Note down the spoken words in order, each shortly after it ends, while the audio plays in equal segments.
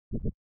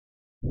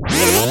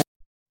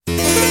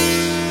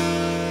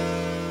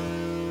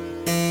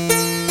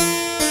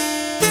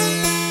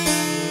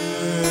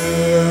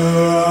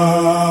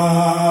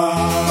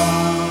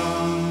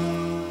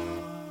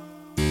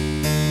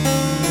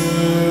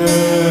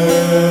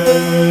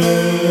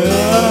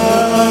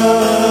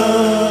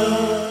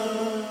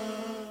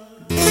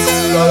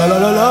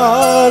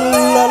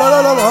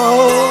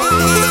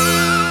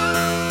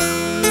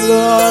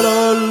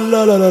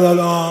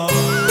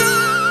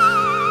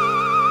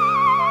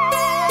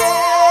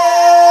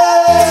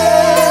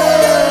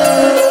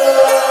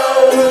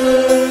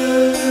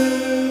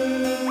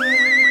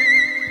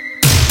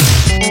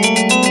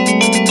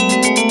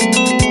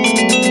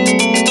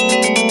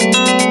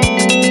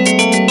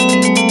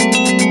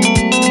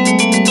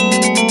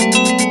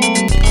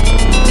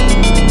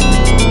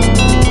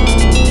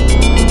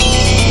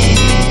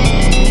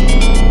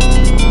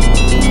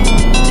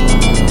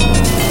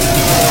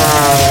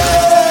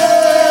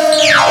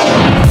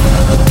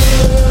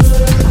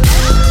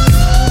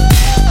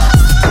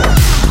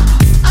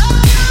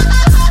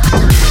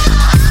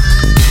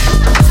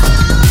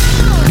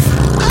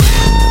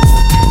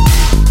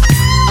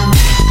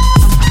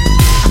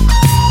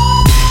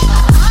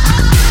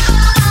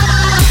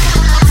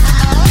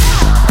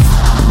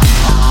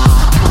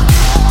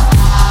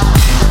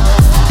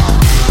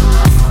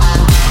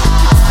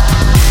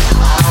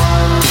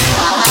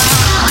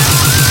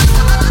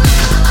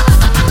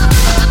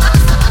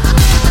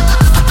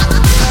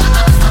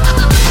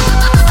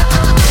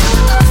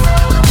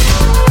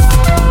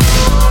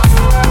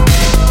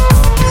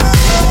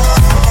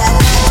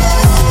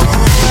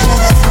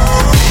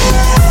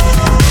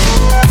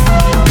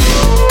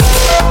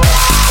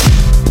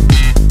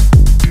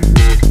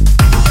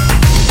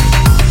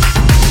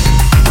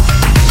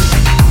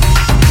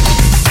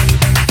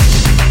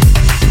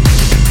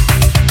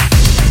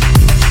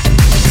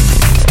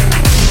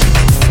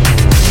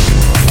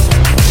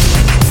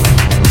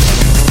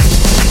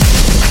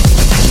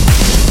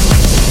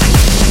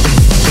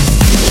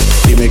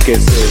qué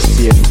se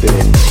siente,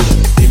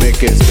 dime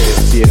qué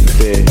se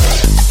siente,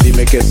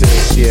 dime qué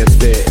se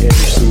siente el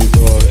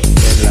sudor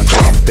en la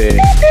frente,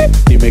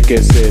 dime qué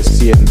se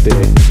siente,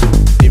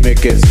 dime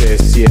qué se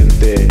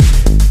siente,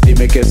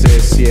 dime qué se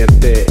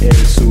siente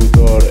el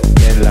sudor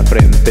en la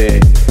frente,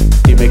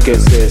 dime qué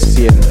se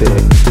siente,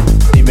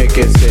 dime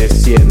qué se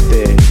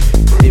siente,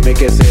 dime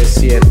qué se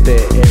siente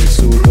el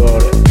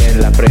sudor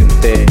en la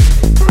frente,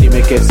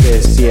 dime qué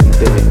se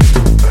siente,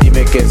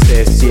 dime qué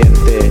se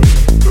siente,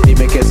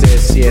 dime qué se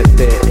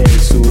siente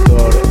el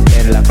sudor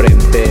en la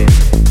frente,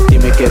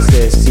 dime qué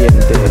se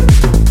siente,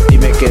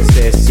 dime qué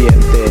se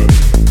siente,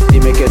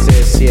 dime qué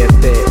se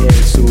siente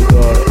el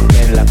sudor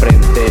en la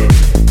frente,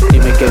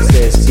 dime qué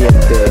se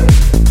siente,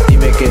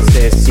 dime qué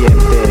se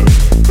siente,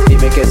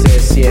 dime qué se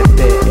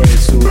siente el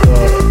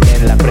sudor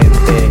en la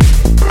frente,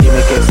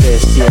 dime qué se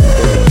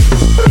siente,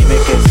 dime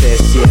qué se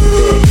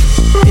siente,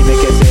 dime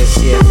qué se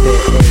siente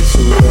el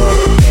sudor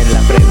en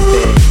la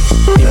frente,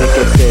 dime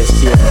qué se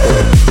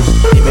siente,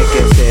 dime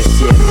qué se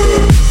siente,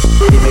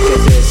 dime qué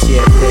se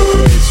siente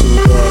el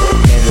sudor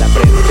en la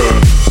frente,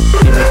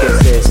 dime qué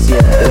se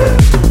siente,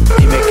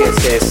 dime qué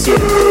se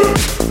siente,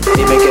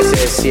 dime qué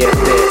se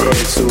siente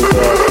el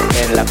sudor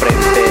en la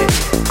frente,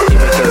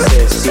 dime qué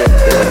se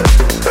siente,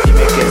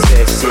 dime qué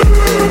se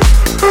siente,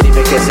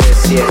 dime qué se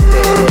siente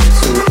el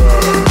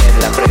sudor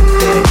en la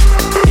frente,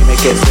 dime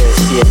qué se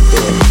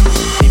siente,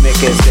 dime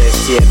qué se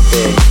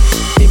siente,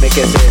 dime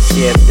qué se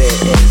siente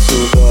el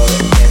sudor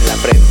en la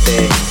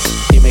frente,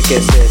 dime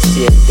qué se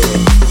siente,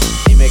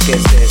 dime qué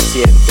se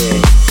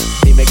siente,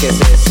 dime qué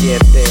se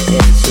siente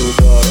el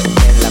sudor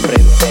en la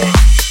frente.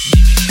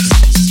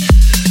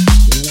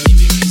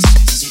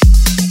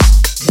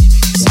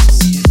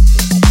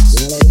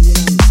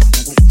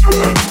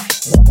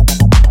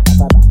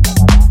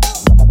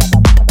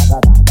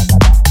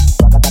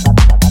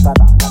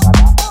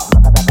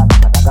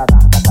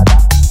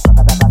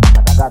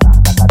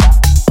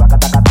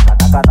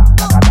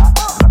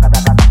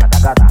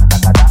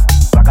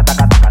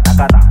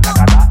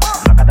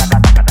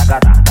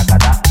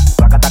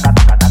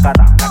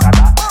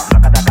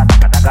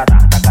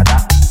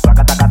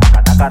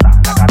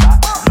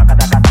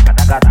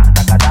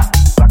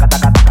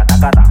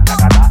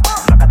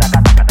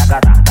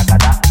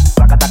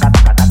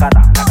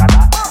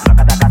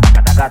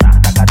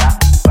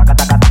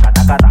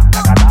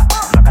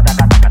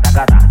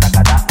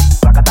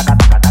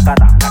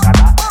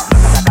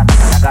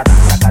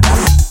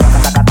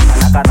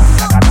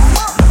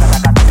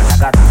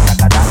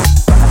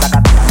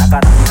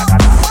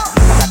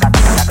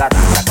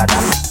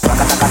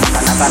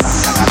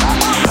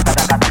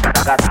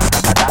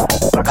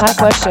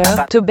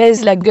 Craquocheur te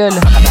baise la gueule.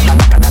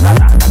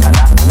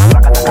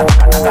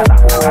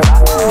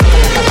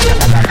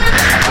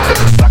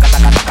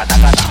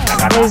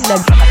 Baise la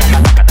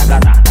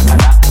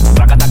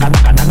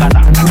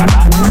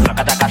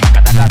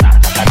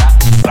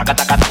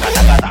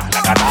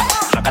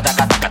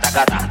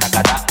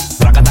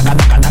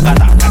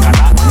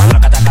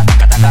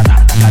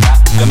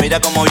Que mira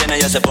cómo viene,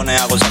 ella se pone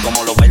a gozar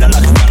como lo bailan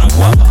las gitanas.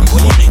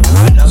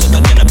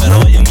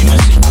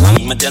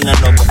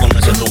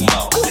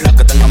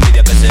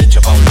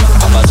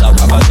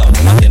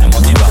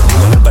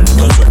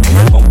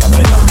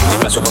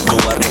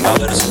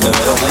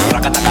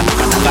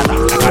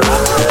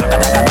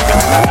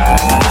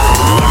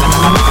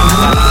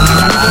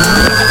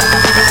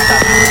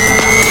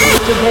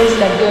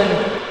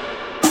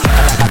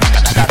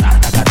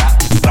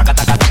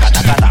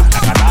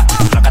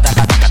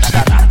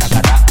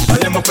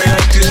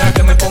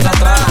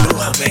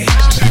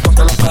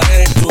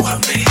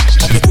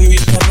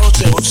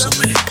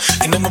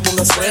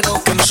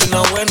 no soy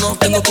nada bueno.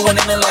 Tengo tu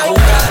veneno en la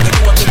boca, de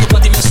Cuba tengo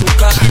pa' ti me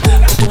azúcar.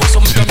 Con tu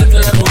beso me cambias de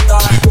la ruta.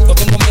 No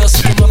tengo miedo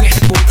si tú no me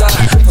ejecutas.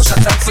 No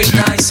seas tan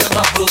fina y ser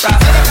más bruta.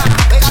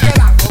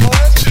 Pega, ¿cómo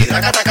es? Y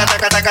raca, taca,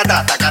 taca, taca,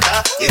 taca,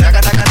 taca, y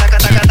raca, taca, taca,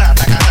 taca, taca,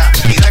 taca,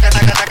 y raca,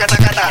 taca, taca,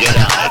 taca,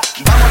 taca.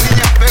 Vamos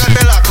niña,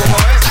 pégatela, ¿cómo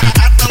es?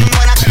 Está tan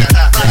buena que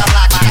está placa,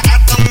 placa. Está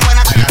tan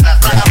buena que está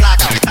placa,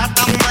 placa. Está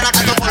tan buena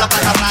que tú por la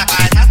placa,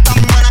 placa. Está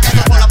tan buena que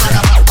tú por la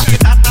placa, placa.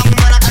 Está tan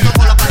buena que tú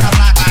por la placa,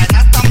 placa.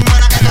 Está tan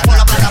buena que tú por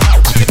la placa, placa.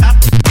 Está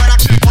buena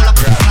que por la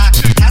placa,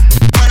 placa.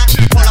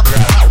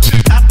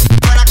 Está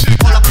buena que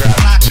por la placa, placa. Está buena que por la placa,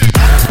 placa.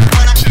 Está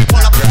buena que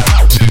por la placa,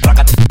 placa.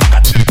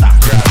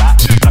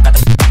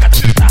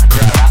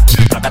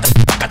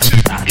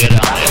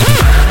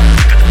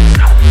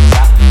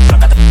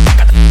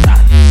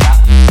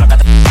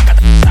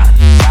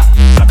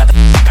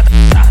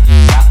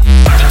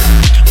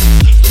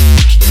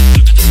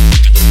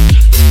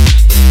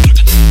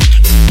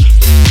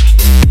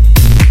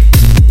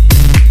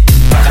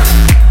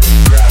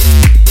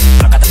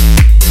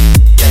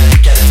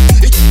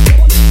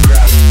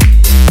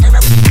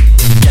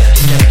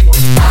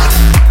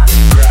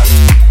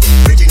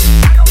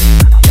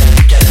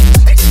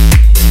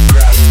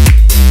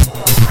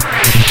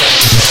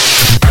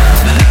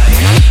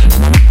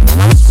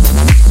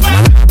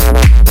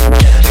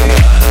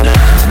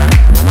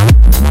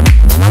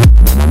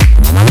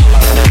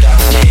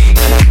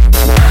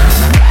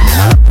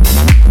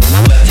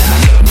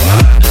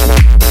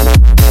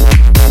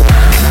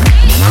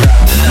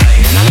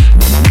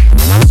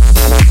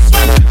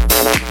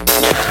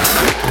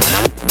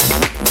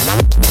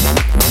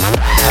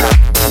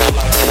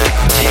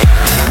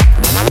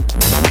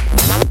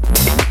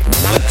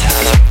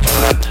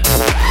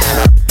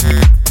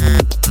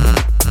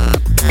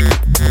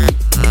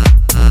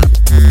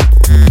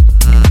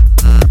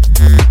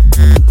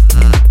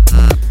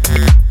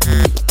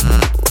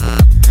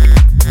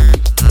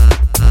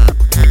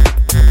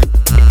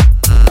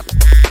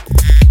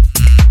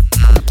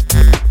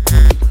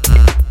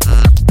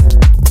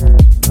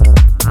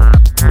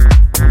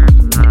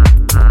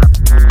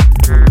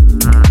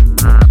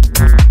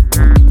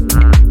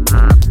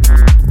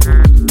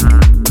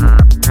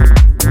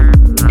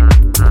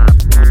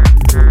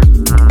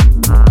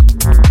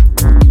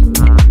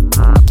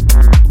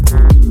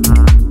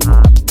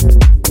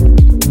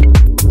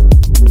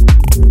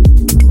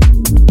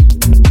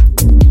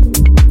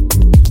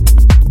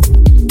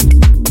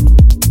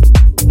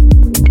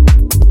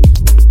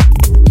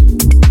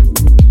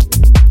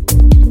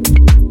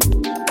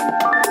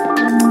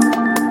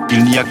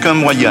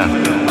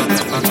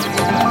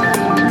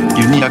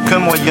 Il n'y a qu'un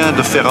moyen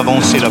de faire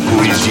avancer la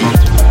poésie.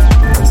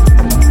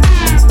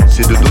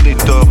 C'est de donner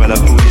tort à la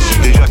poésie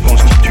déjà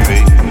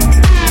constituée.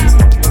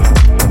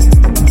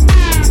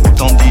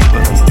 Autant dire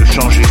de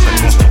changer sa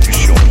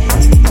constitution.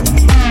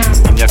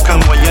 Il n'y a qu'un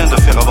moyen de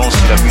faire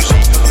avancer la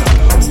musique.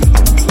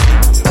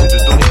 C'est de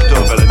donner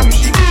tort à la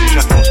musique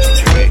déjà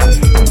constituée.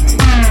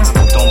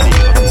 Autant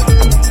dire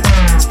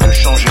de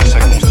changer sa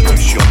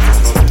constitution.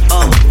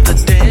 On the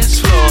dance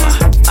floor,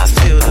 I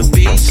feel the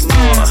beats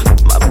more.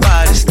 My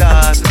body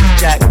starts to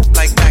jack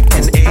like back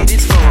in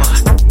 84.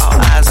 All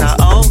eyes are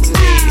on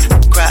me,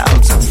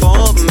 crowds are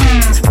for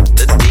me.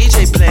 The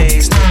DJ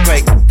plays no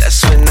break,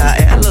 that's when I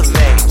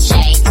elevate.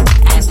 Shake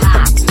and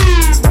pop,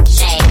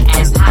 shake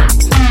and pop,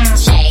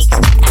 shake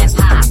and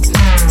pop,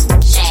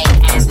 shake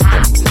and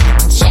pop,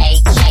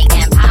 shake, shake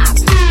and pop,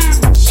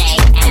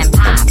 shake and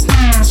pop,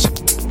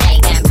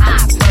 shake and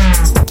pop.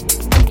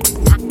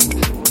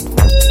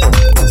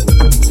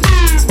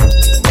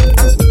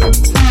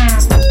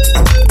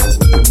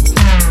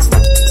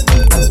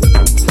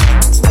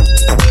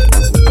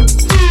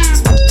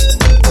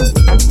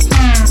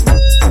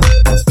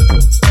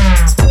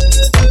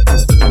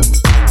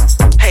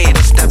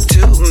 Haters step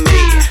to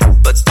me,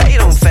 but they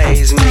don't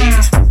faze me.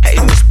 Hey,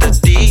 Mr.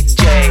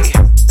 DJ,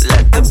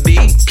 let the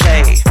beat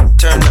play.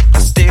 Turn up the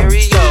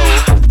stereo,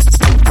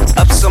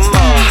 up some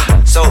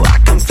more, so I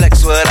can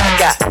flex what I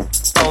got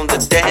on the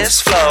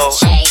dance floor.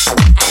 Shake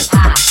and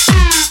pop,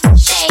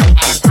 shake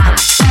and pop,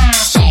 shake and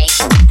pop, shake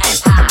and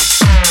pop,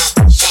 shake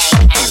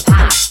and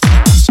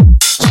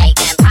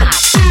pop,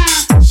 shake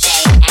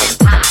and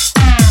pop,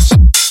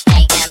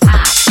 shake and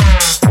pop,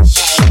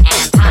 shake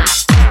and pop.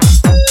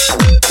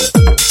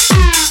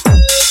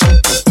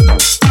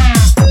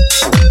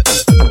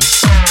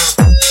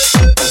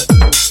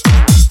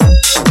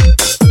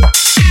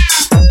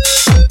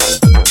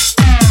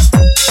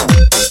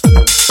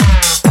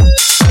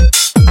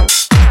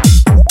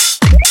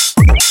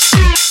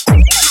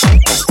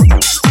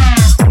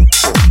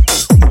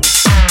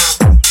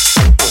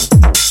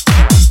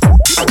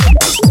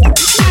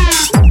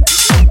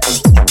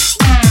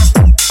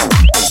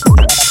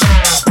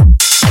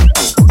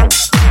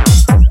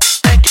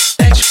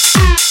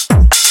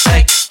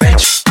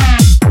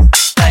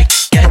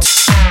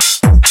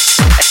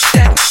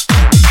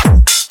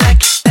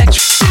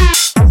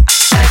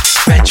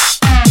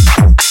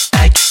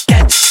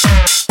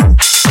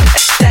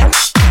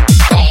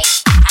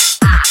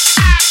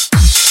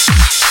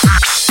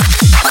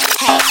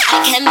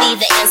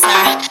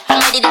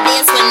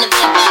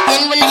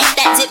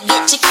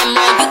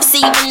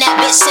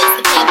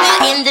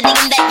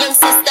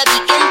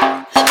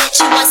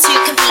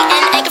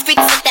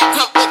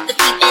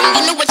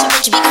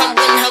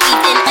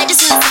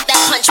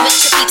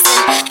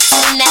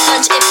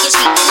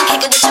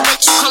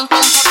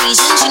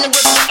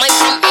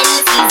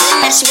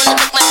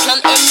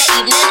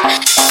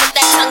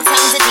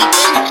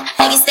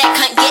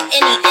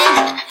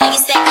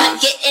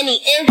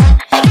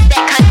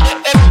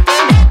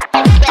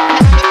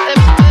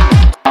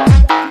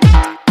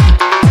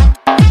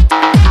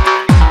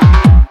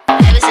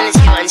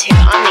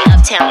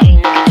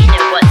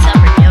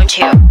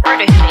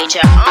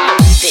 get your own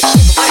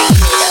bitch. What are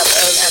you made up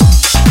of?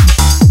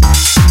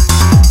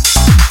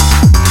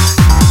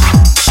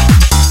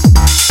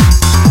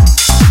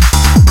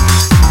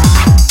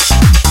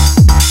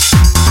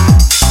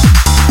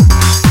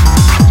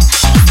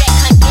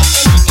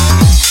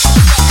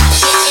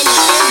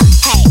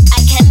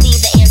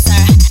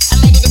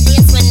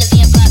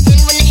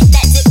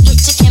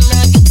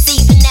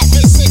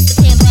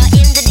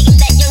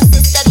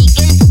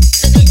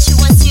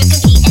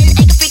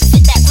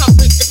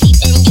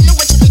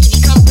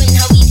 Come with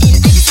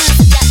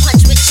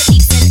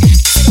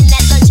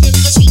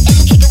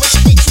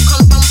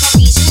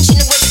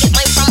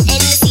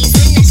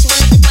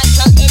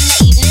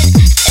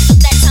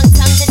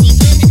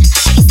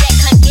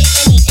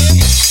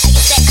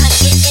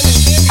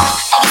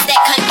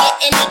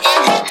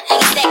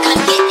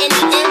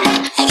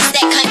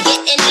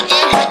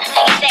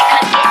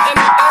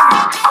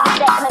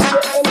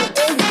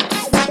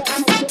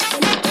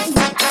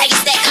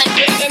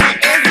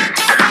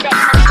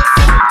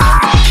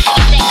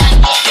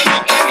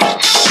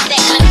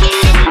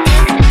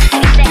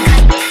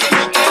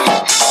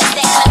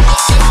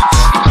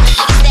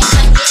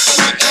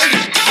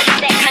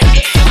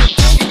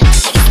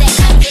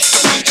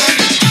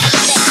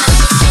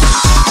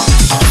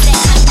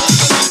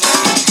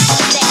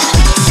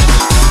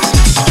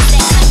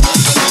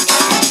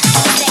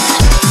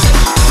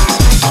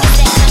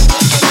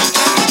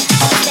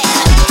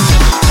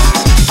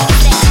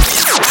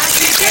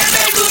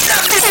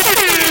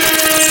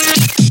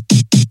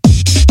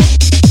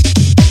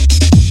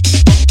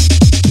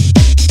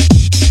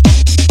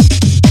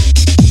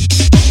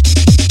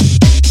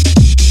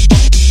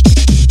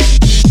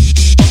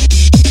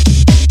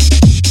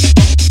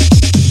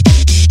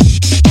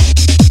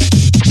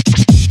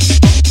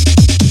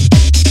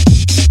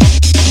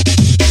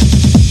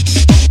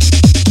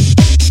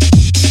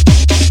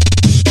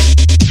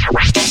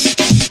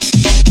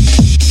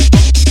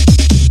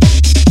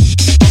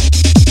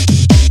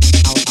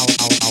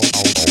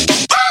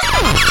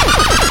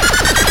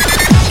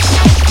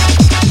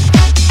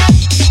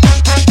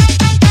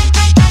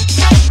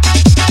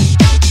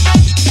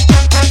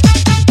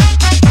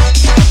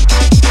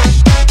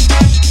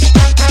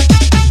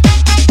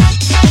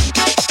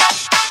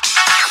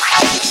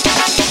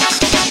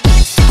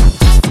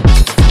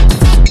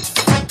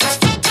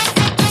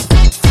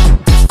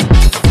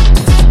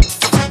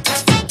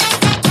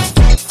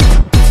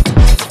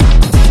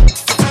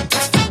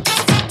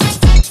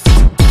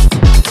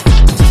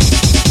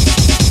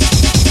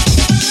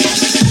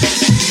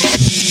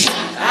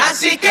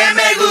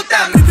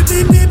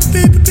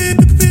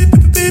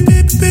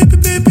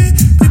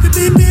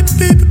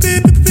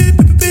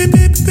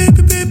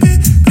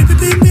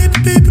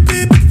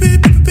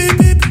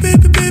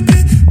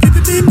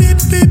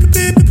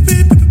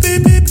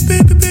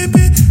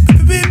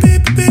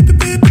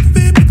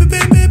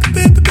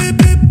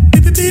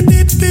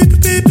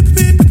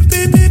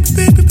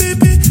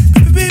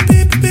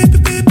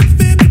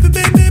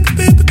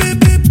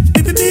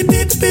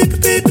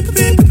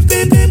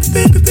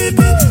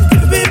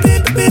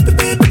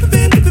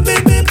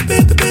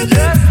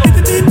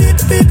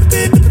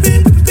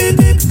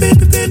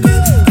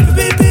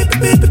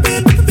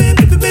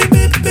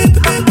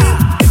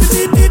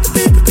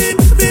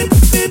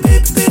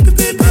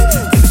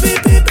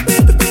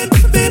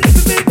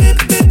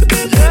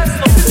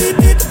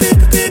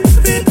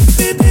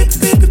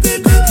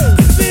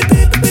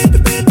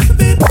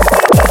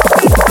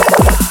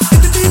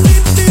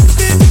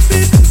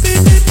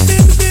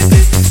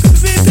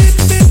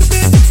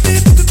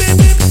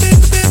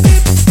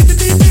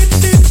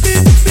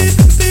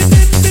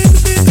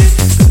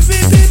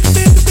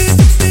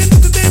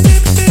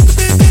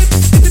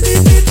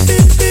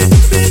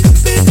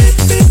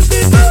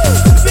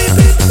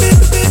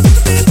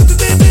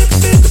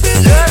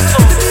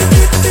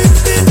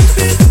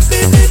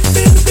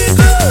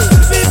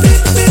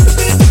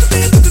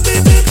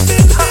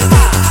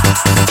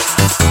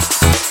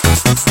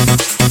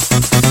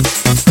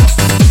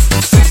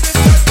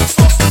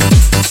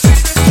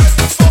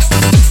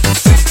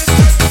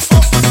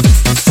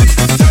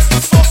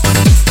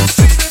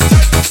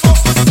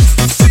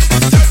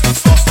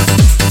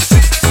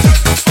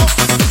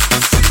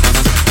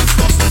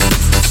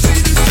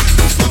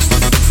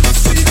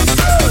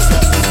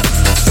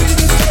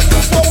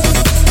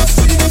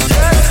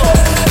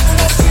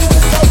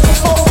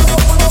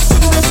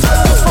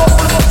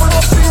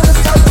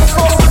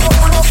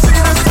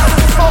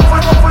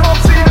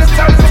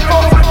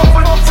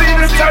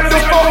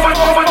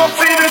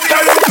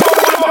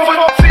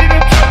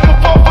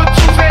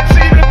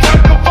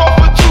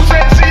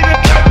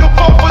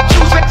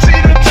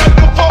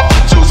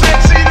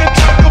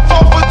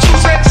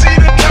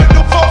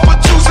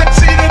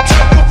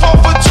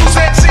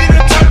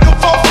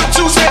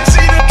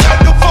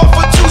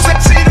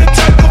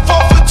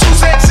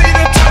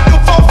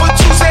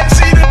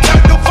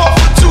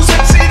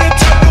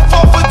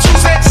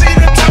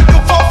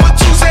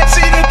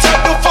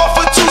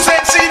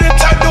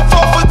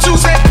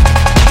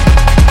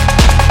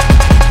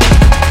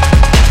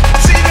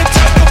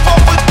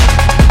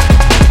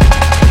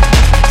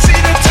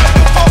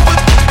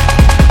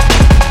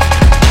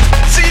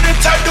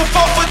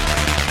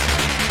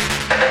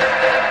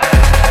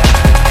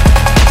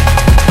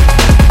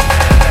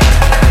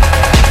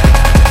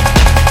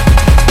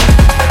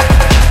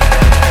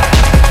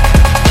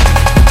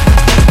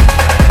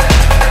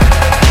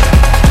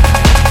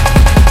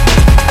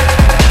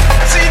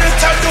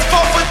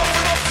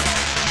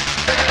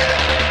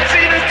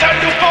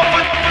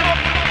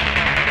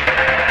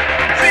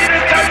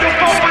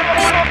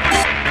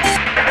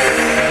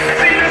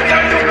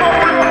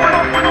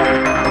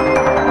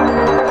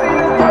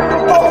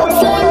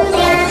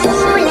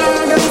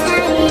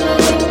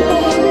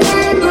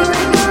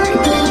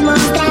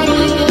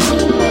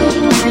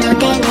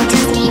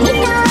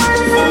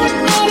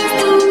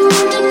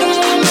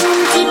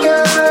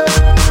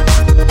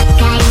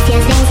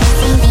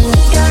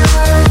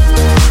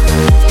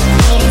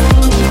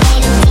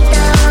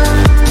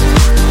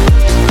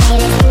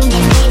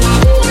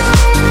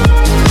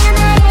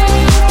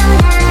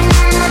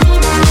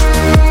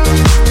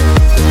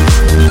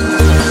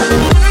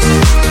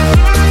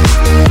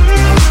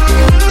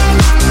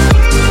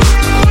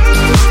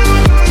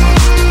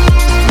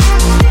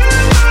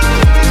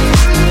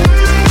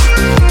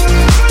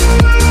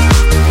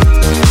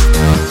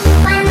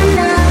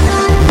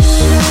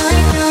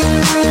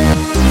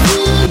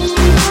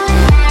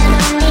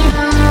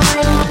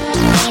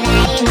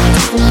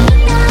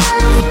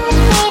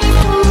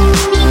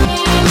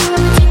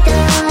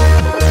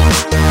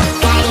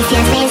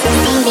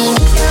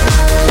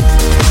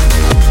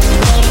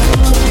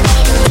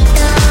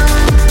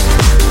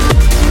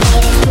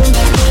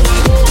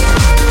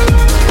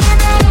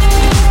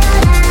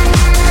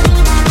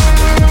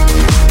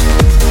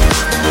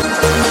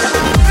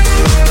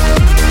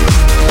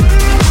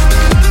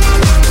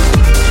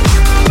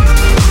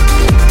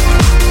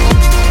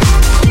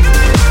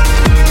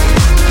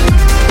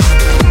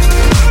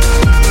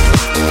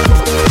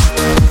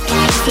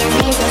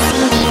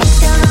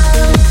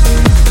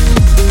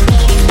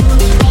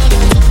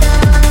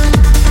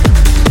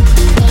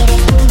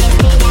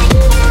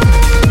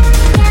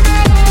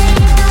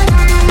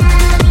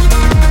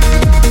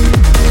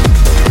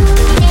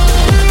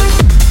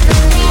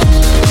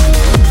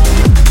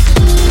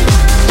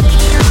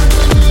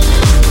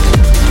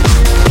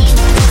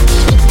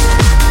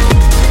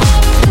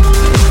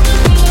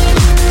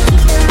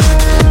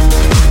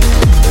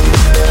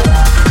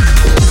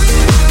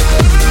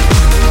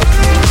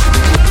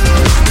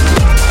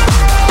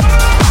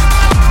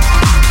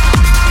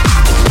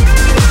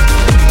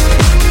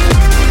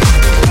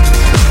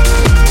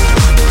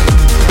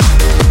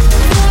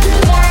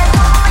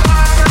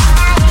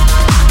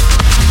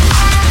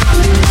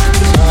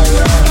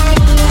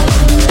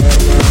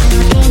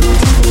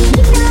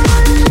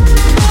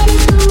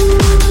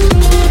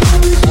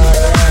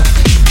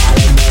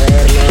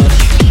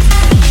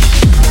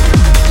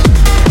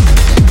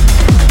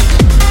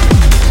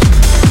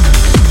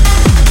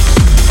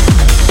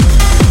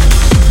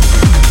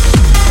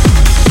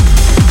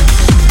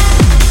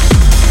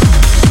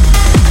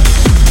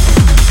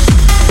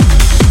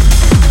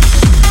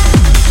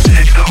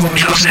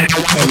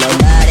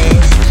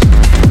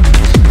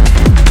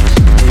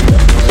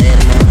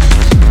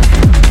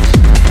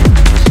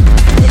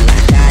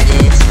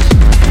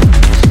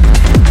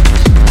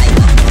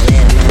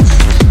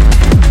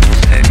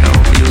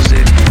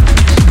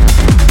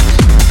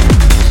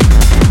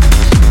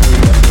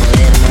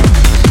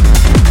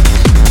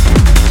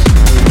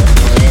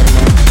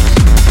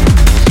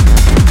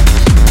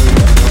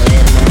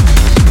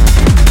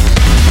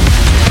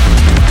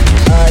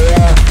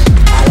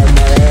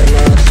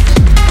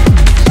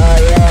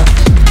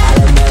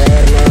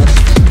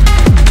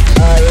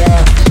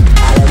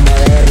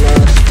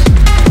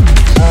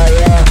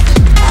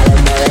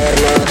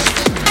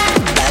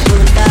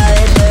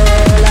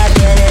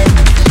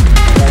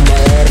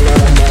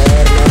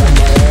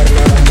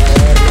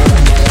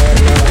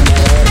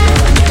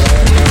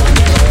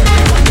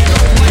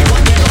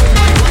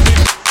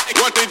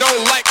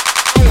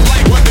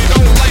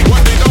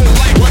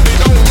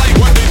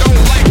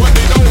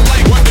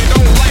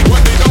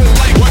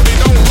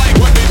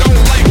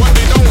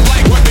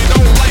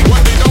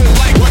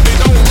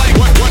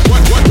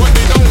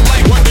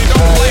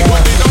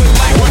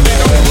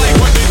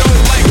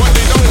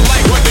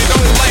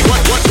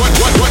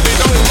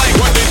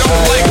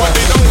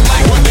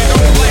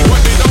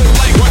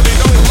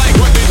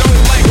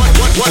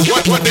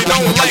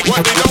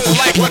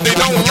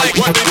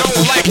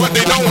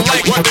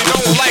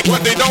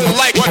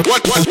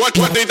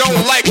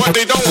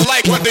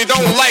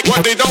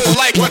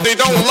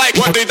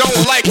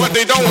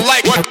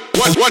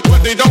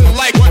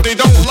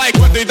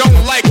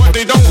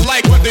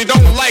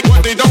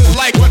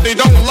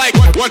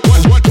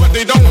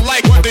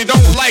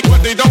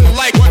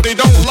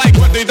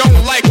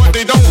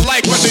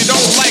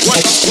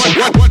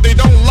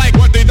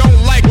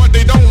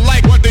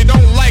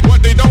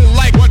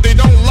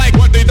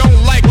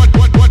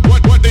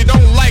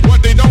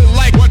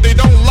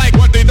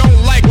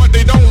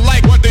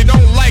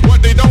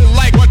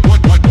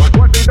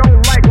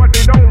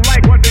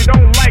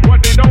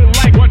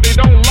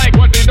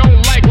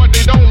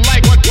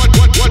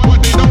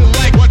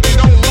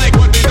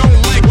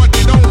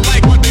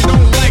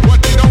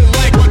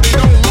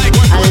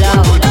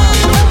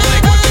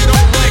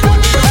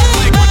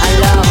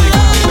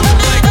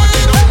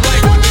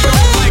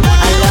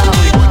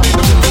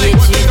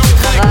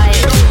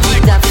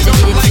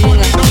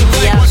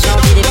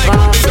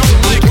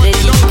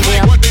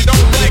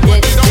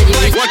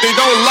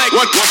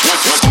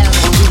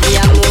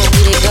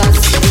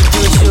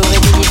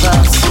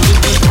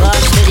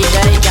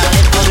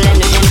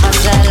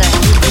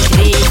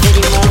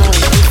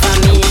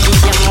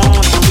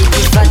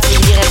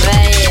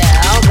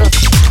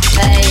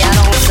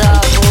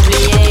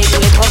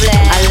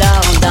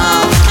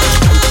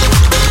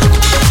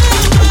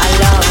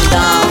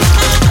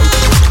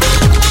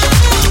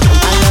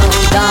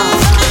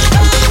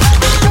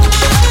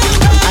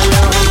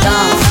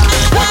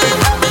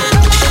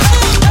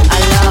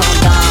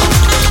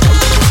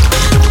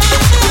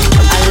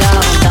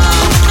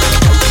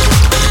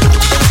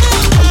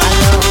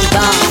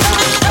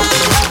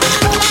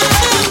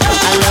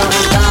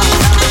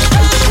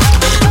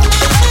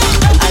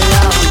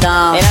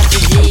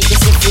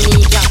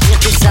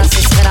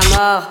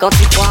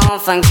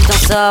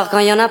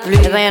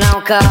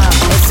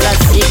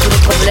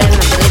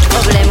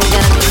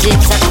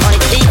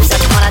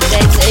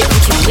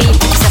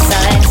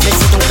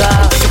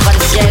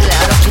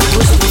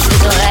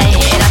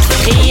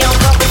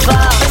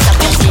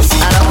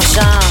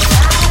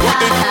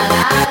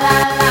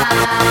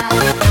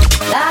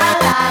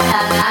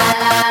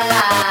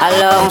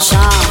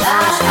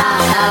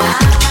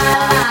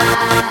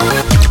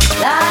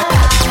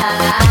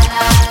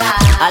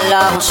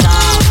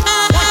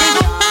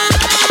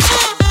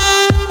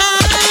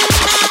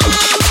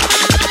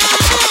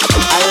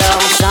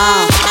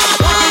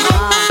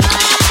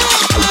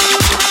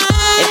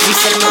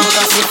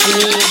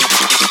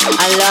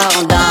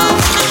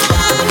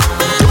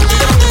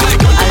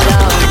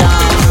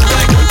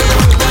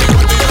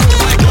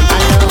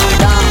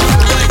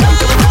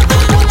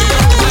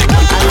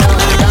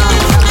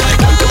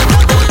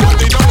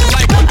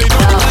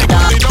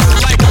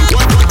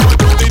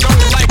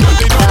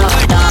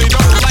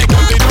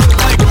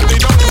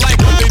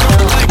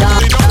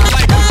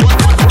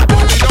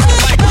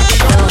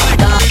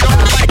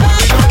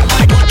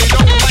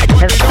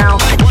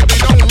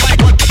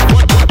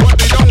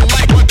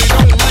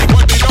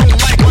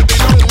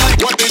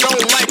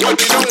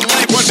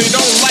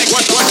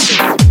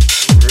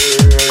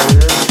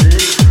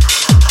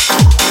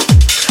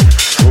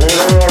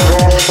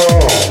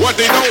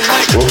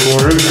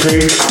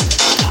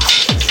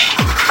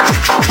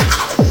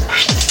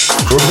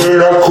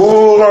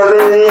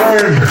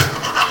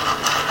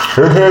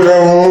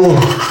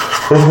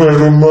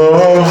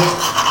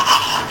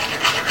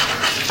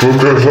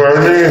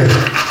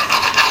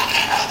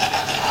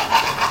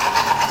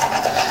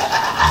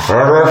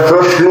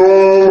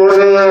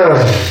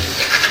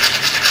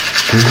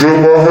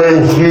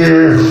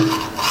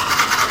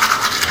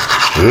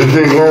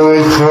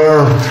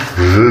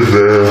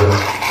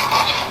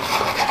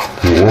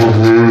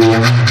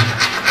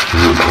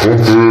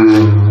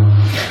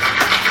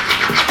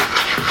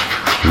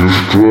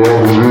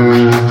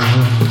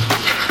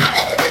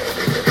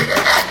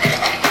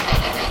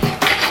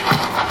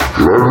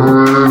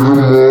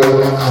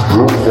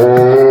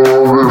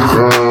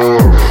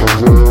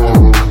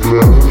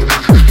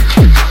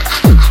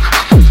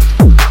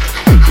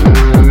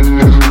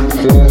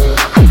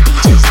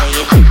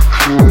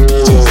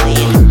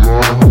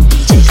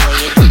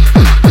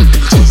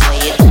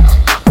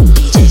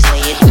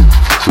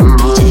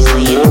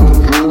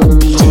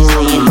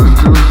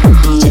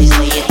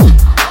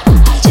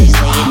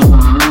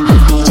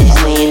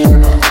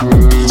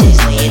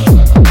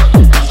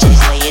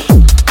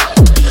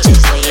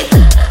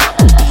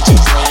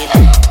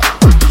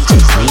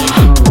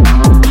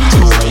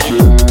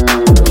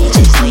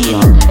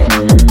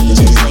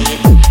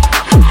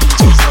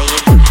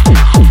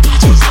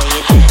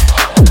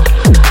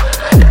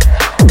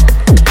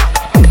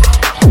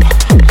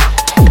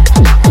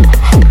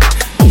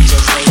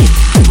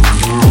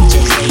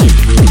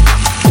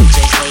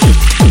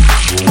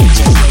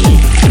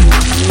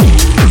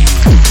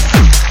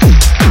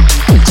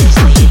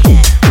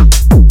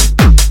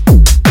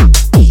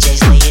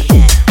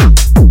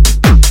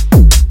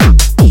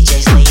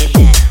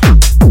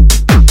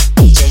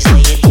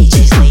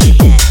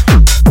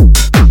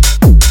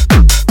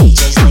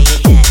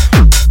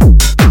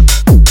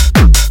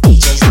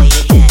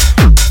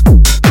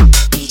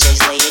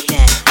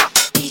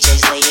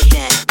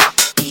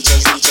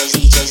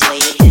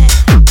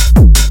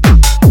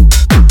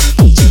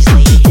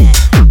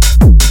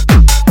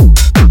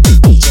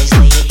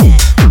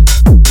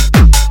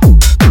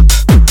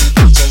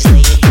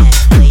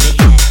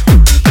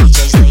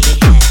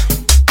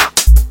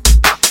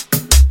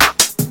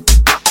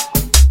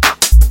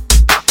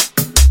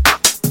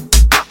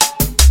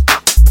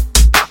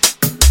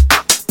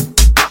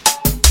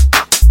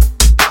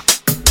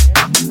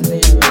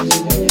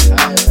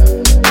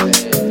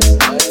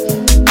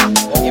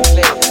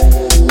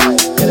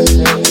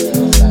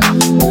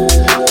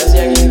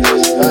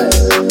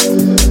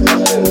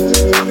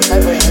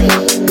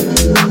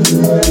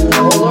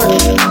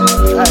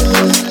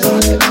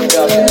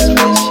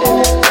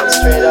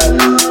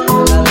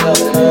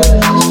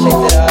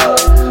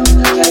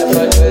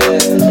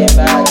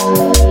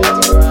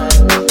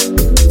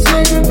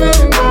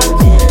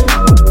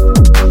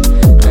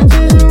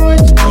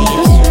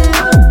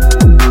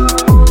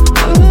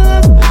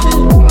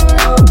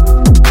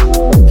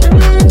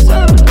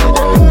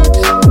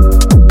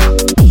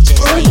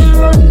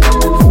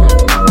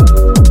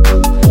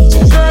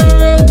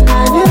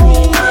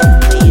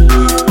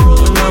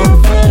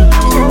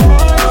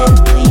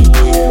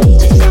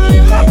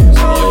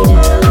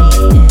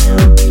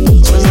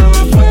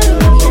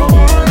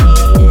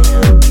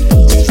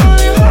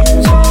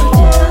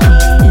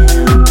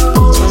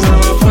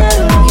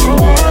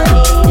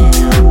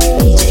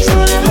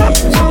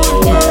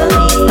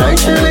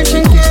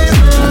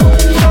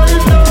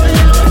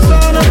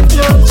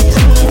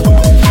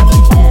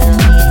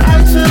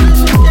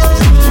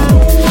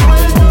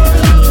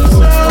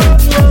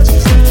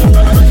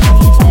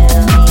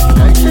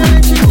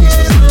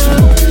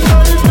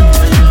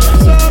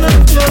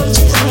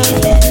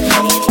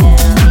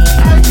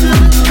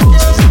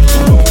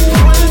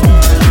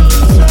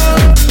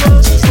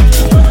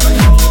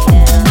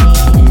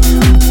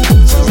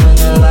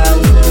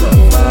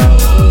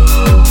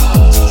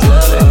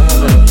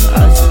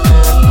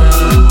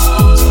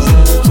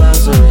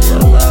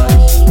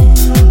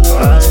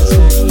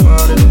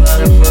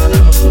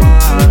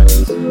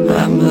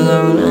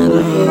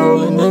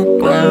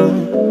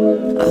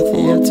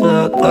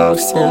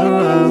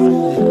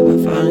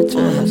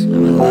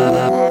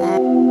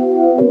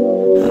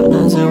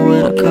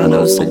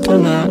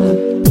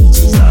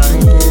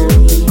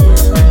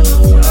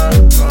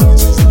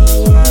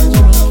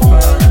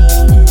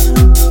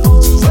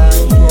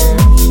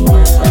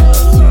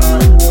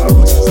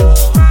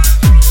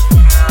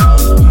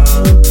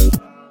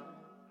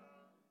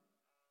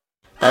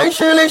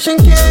Isolation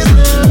came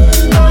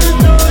all the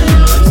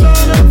time,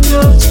 son of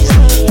yours.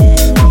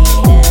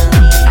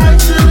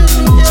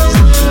 Isolation came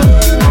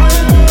all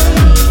the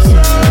time,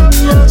 son of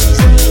yours.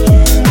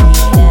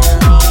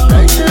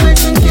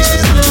 Isolation came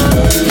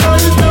all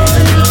the time,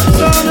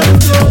 son of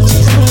yours.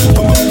 Isolation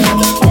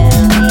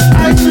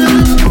came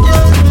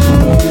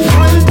all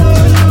the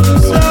time,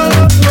 son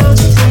of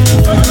yours.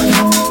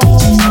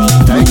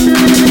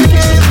 Isolation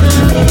came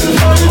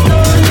all the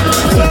time,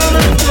 son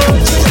of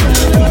yours.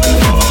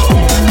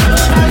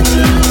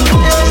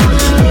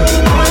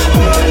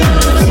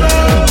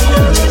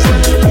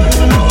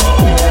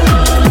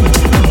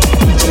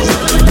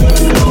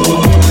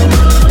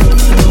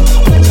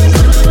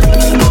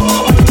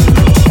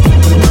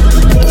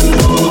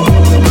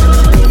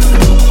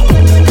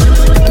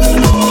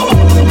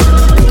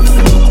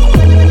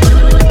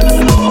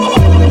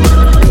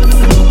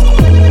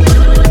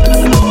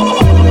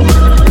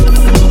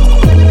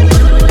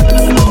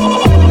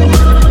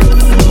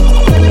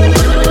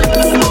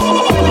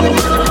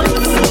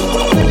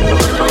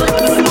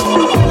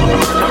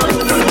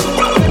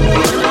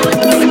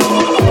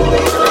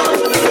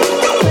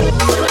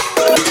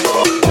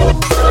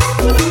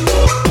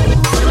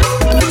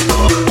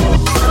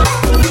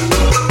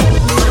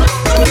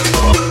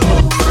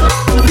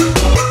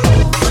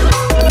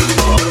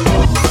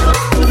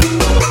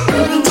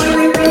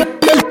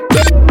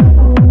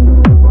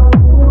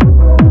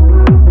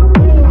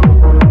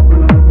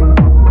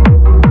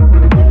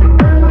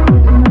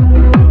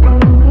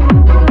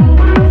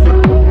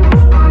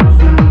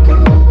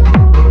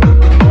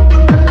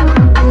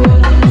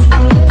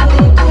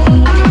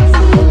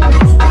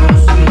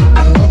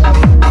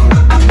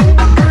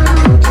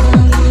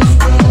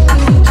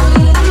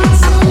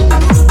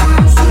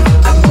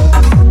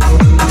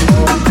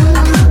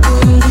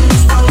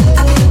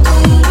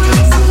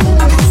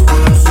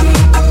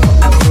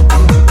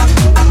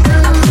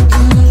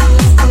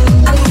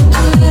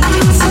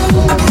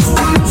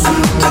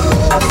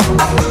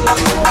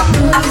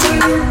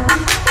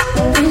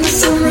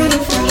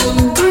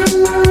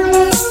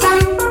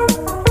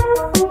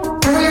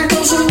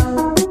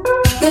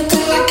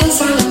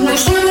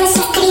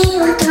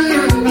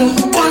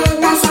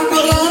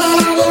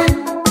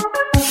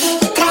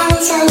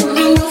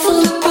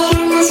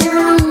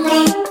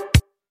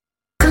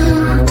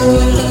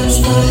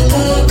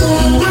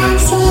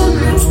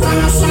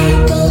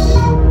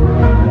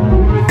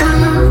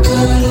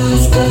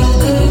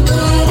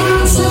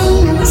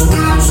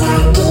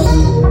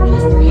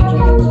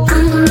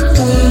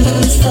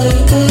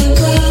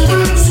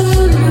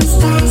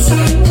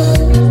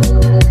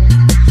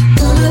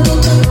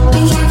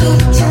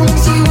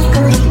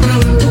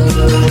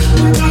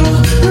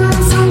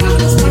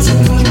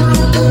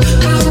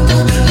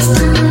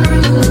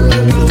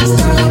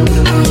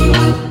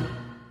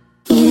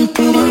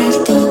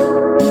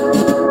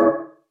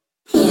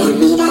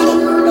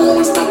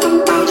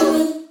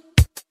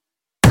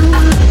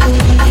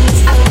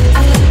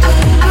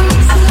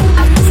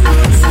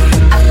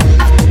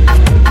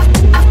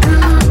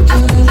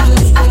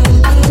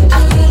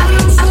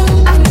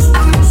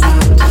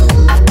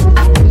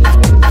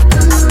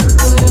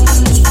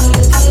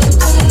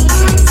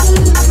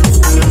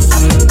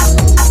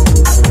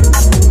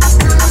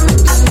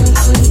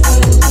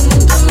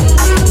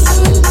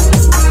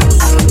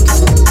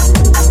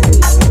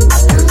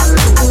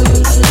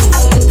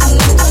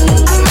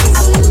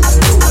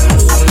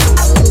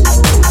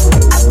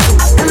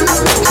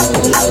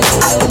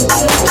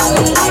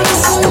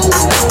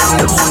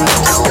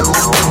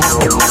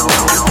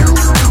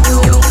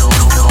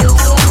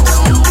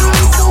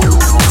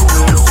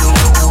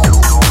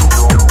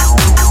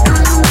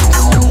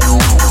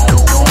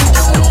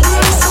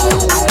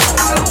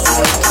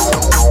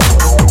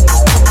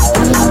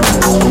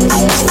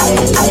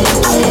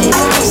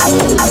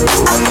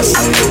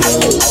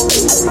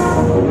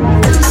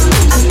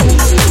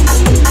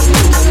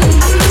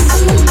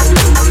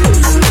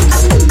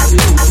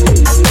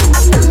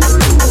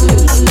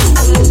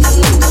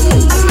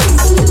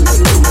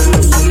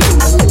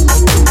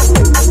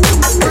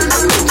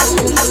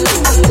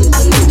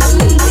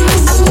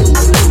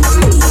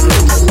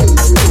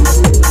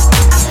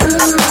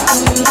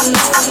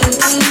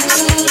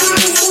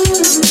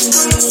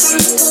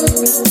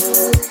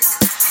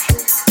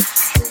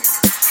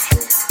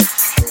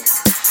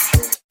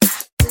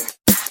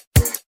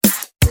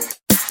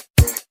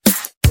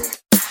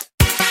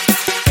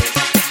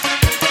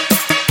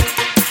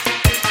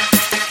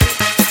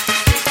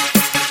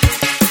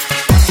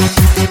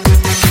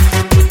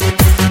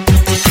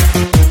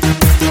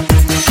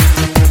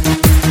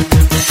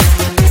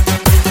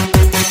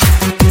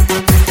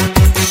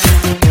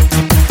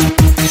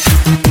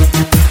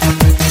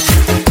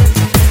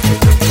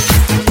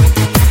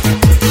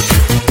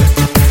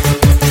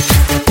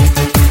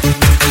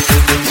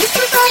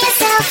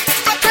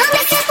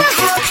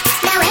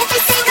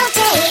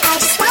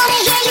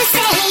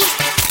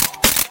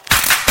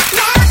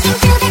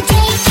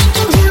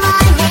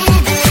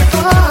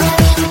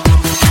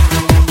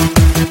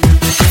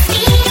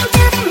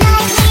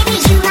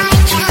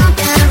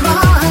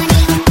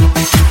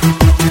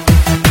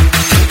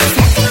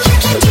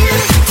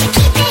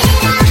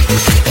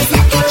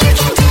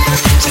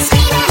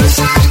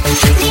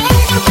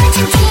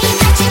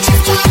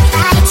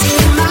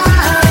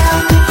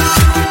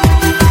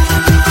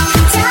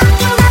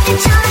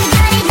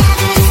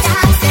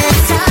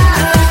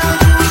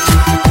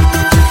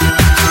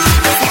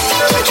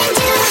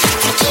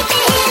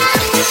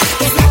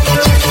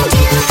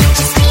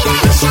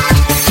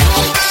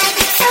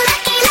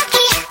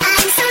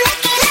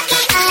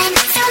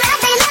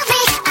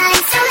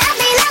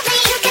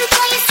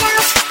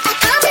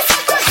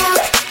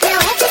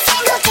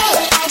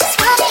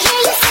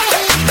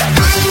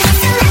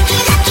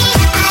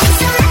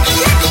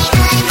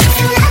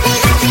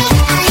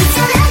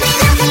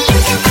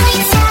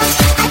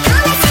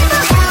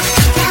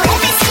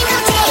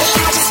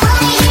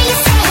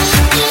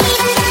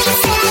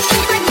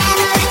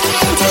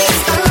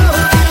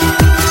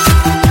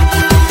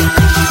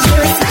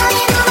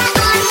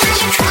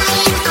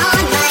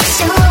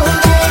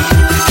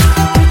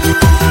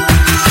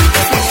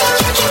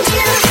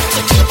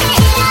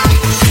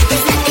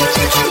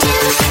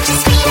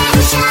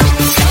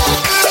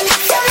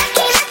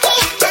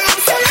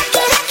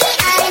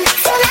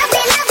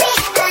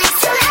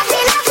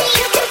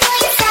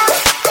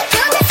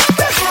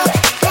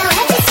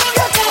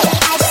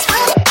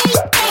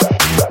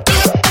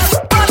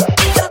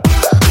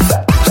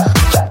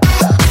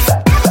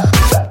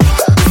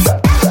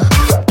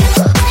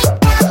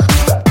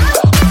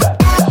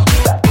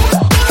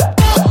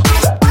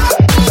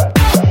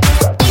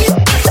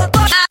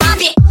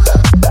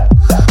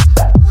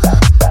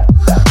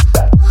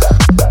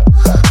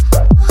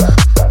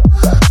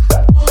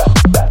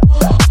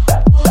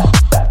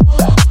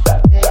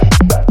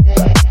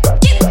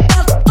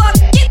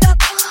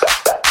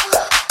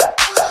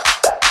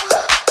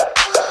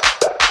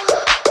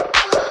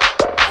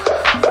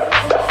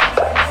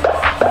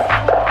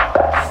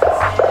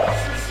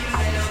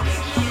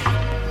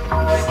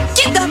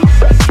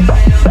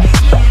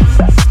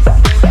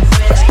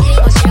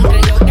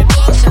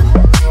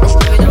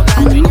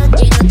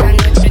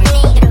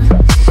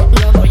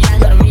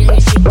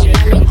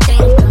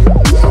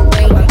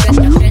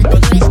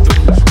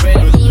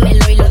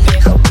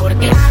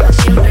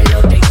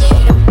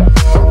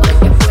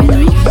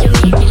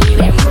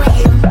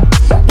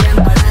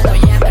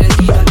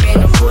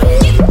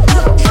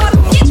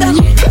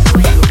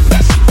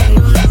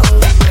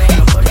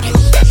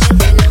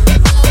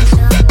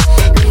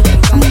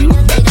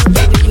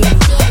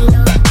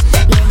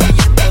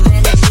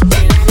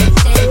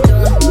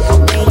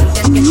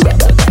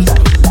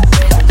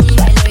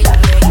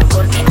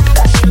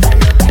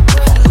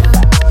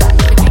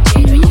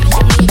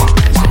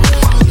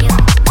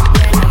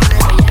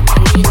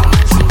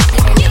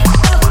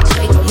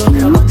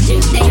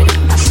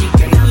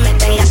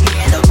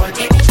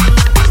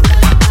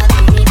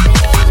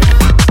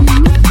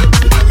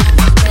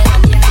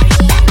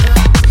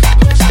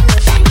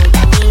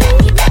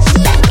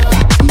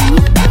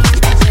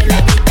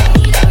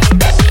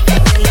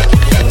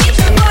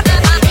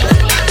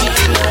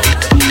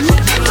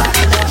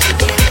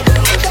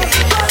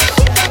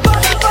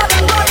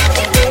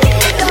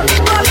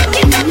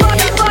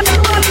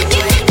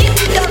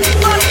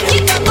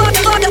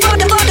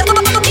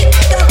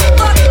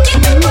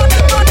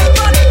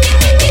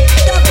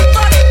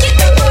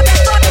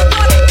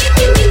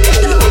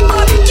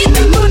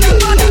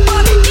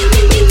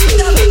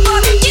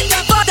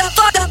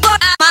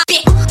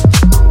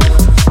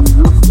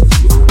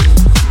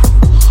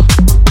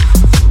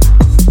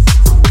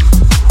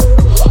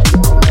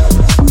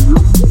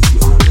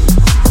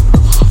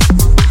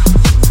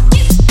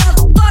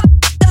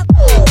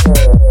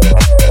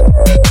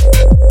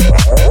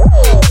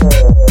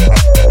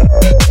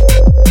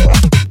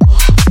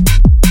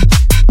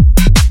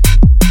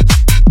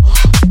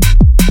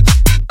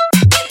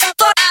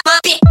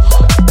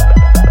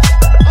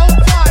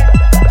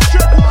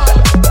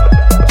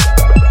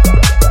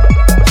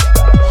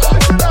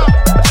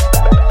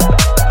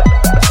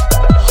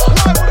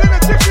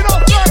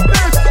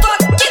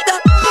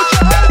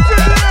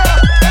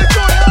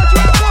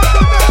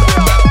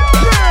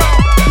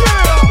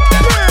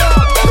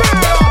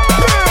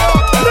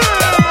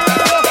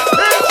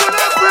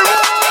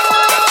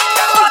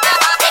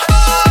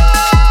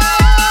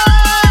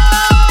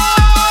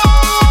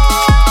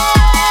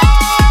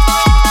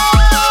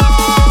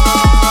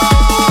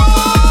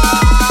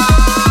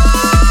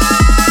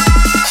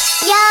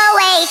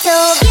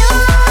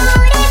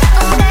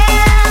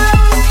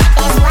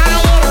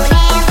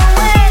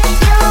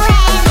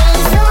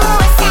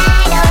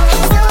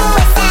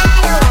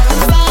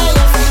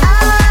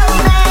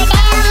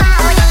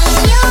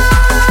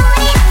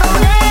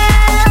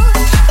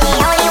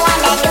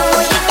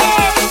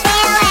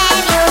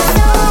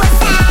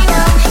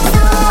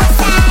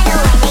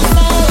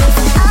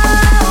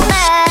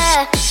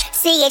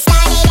 it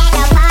started at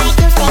the park.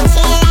 Used to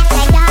chill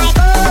after dark.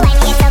 Ooh, when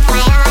you took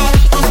my heart,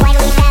 that's when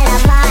we fell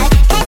apart.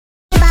 'Cause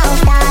we both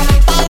thought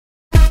that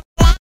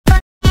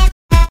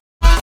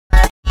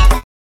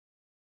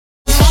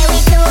they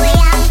were too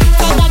young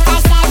to get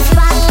ourselves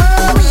wrong.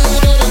 Ooh, we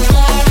didn't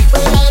care.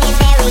 We made it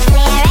very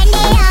clear, and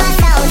they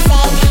also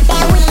said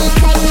that we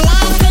couldn't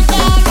last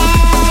together.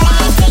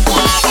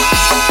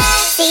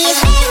 See, it's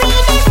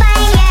very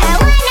divine. You're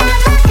one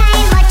of a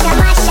kind, but you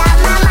mash up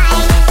my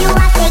mind. You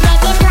have to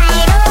get it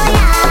right, oh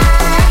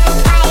Lord.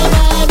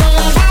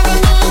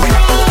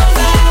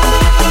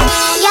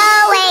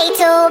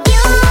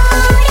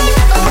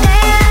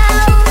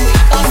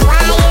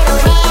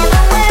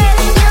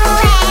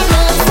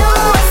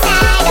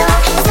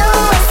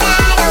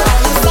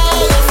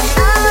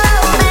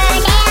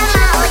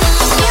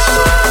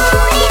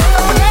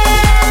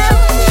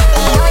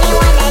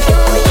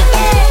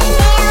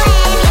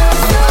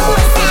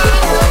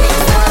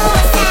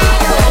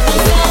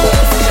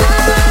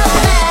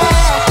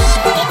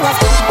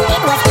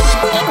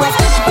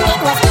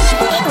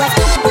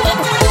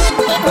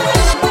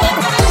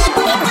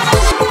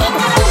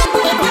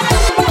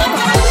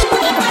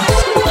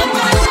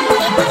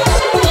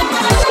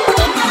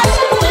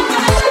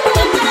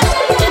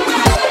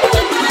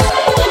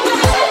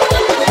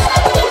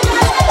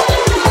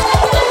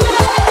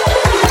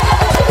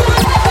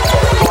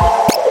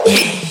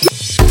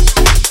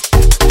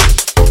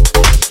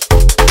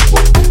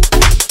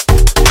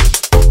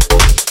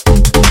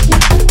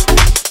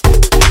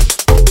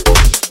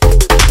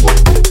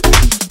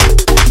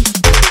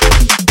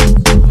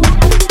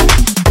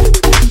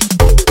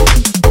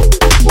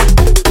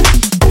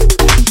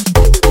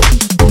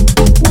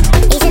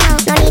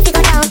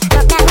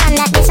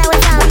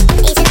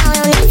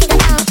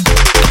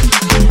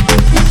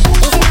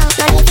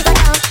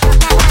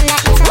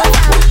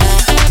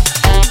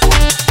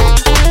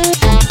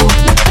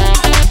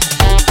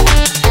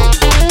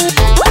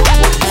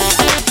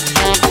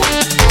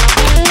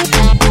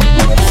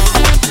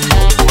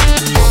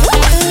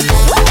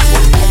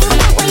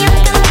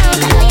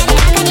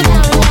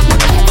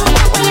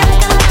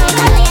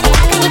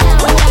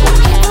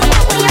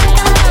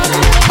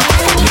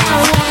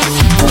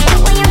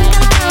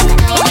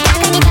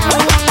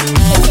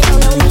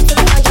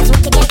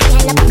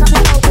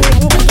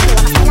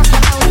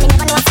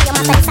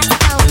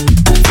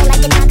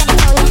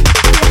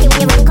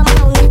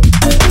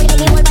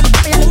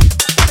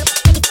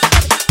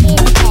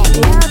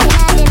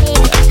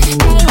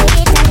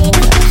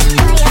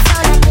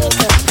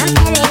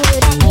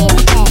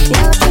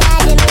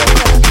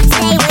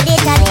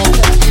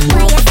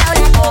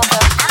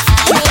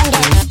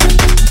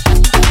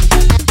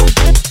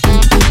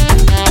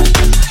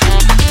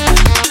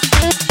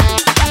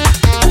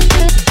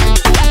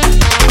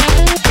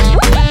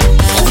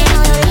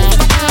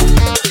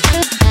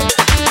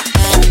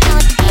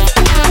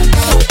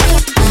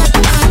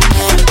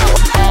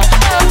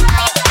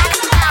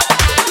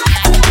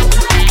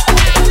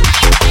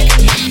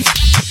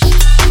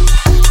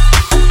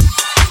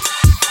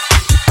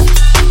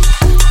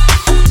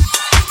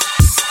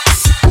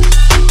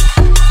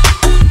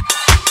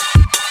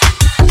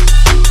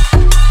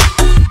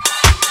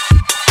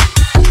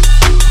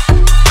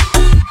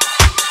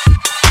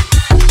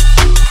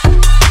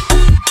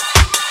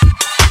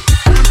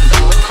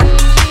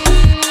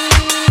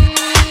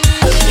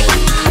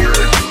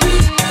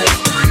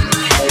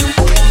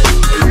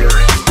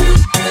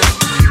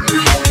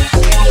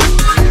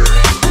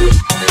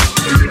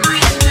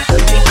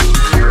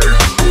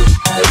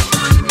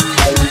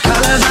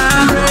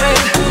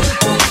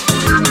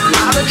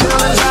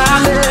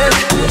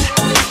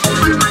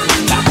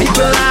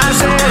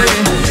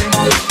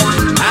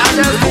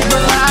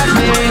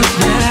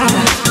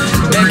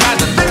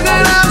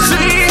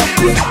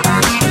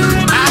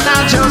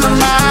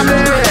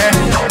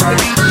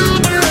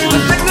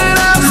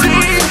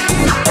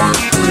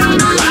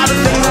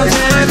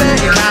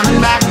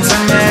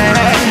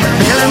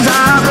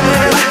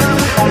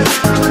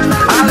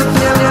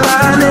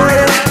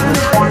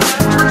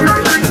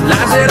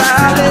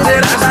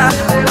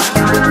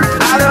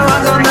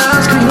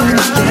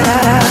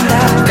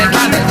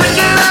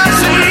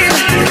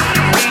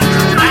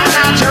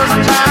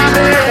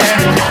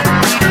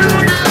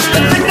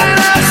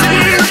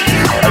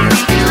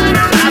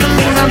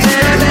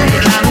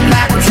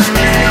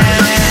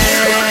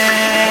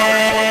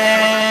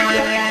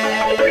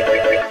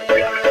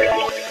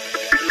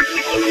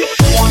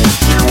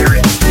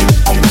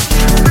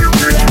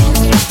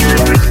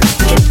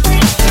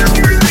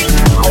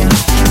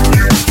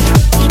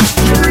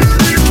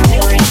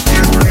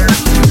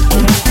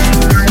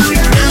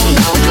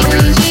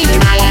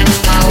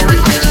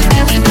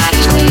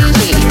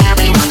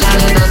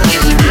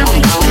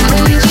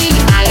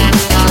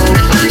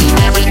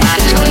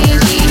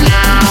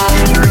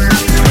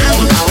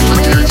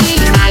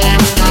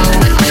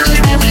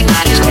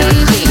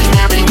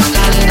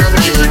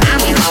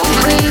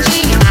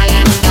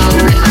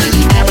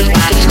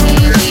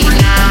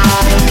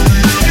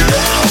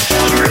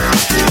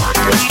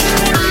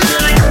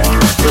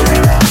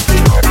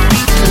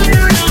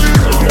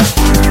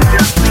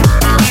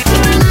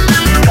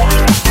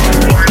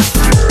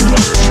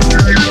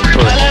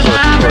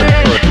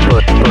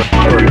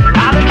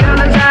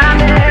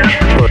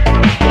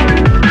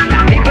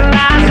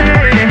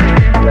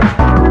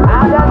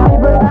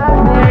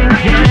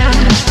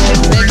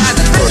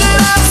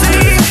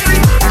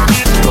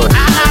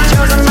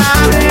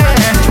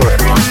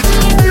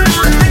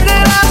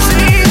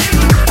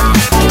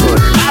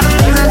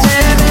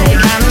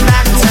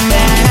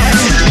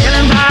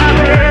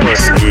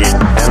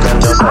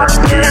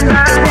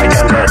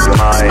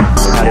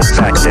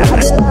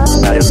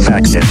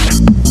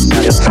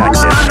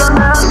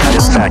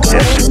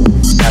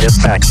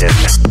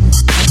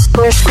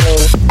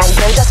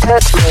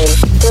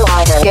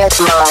 get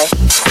my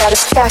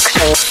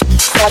satisfaction,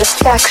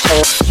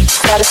 satisfaction,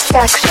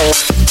 satisfaction,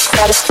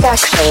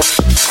 satisfaction,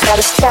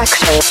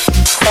 satisfaction,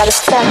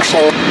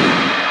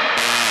 satisfaction.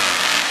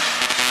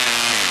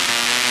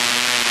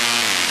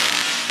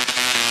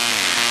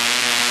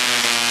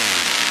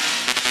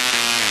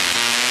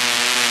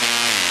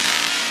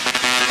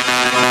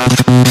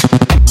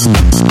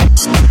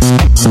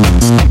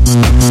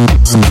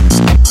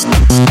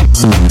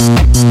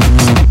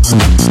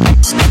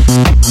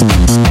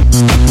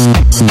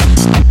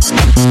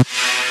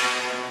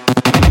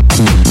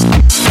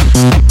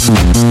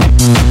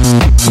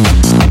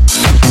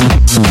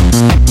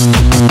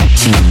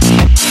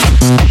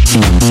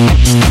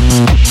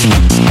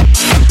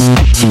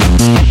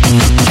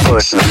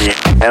 Push me,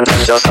 and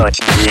then just touch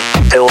me,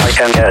 till I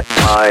can get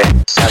my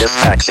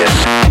satisfaction.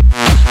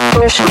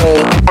 Push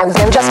me, and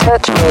then just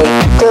touch me,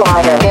 till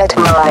I can get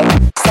my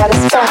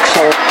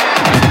satisfaction.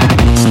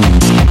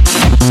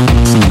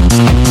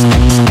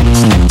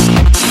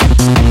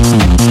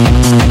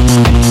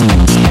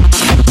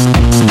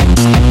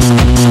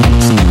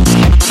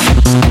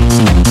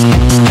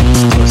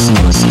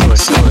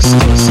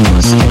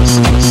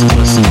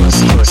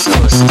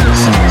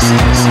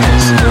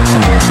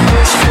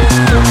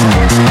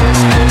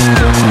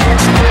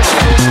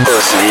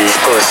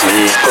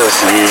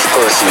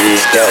 Push me,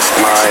 get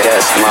my,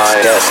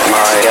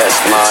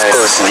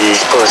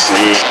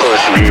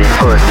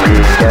 push me,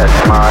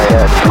 get my,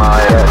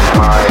 get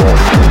my,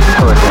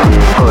 push me,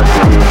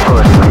 get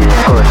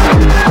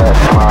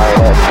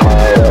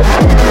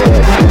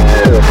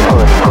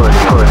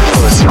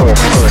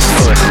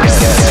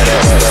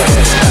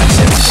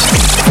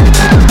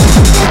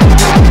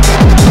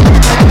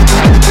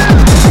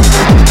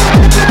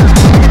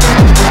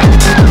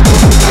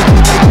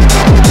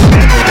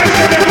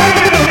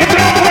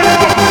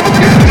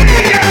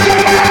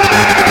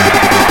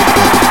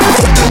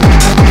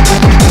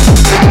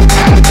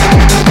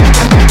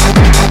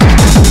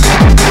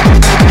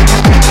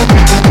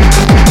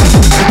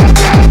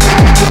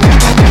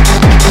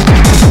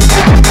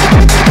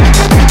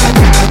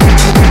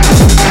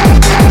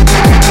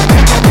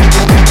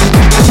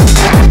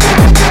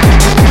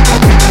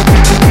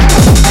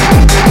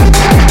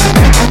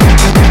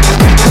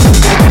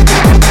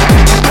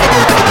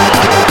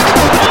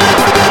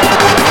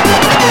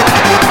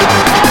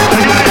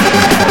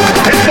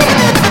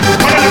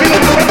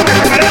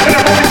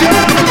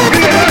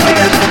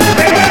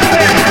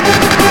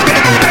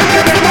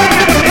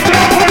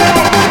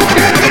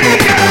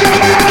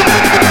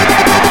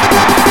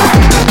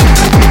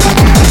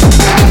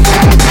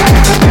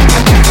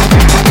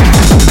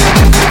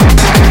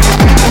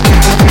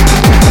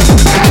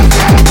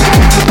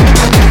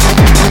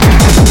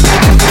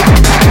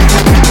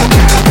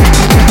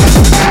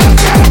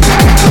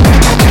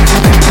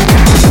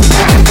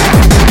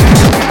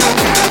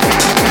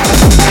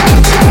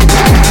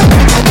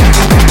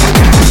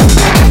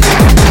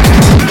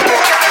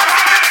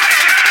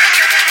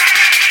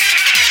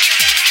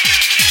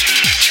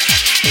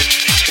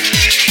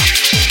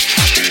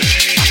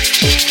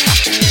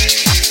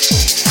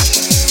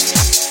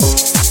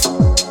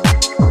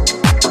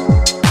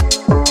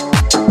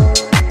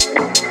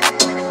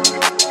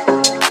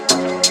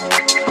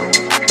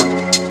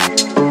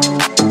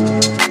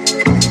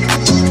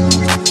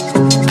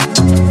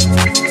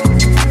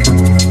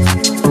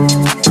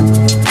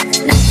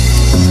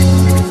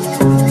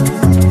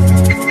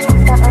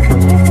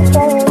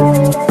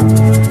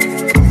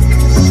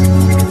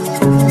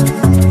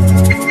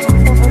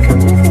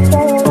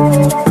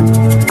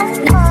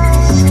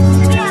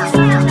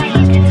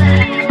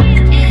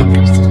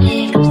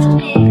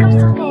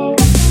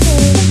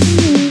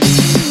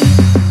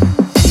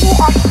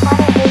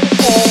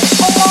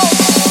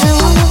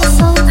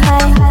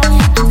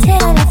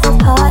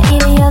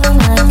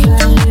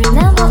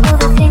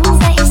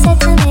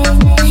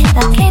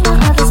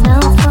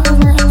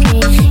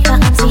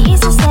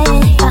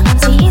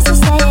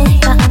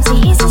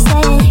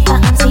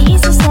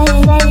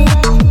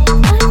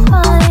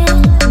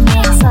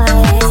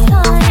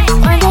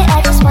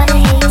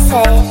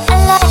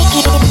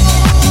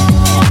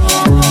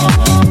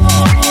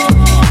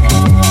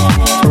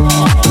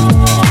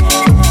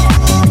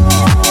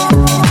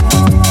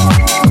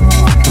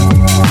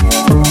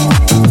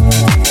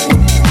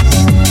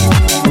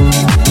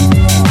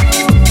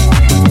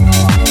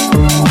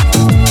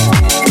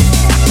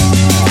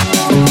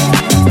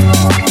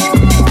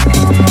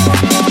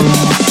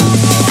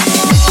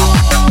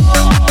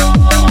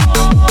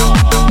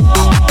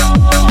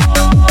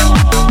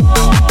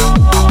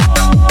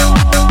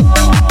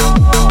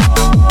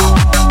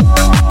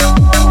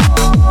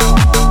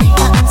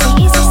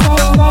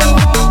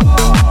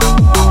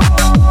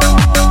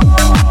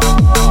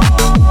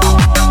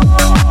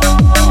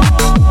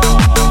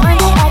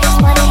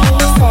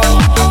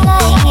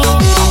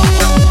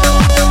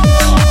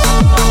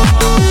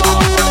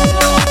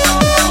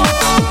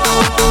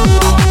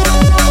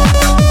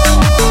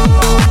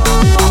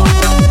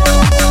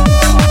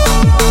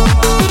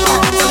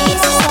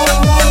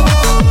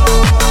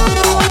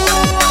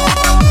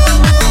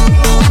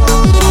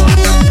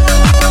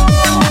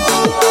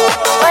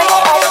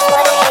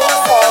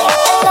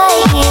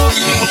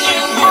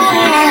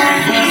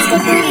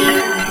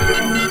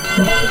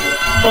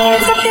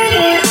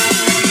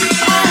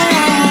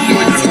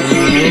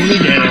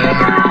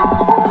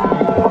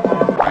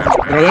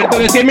Roberto,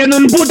 que estoy viendo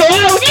un puto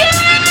audio.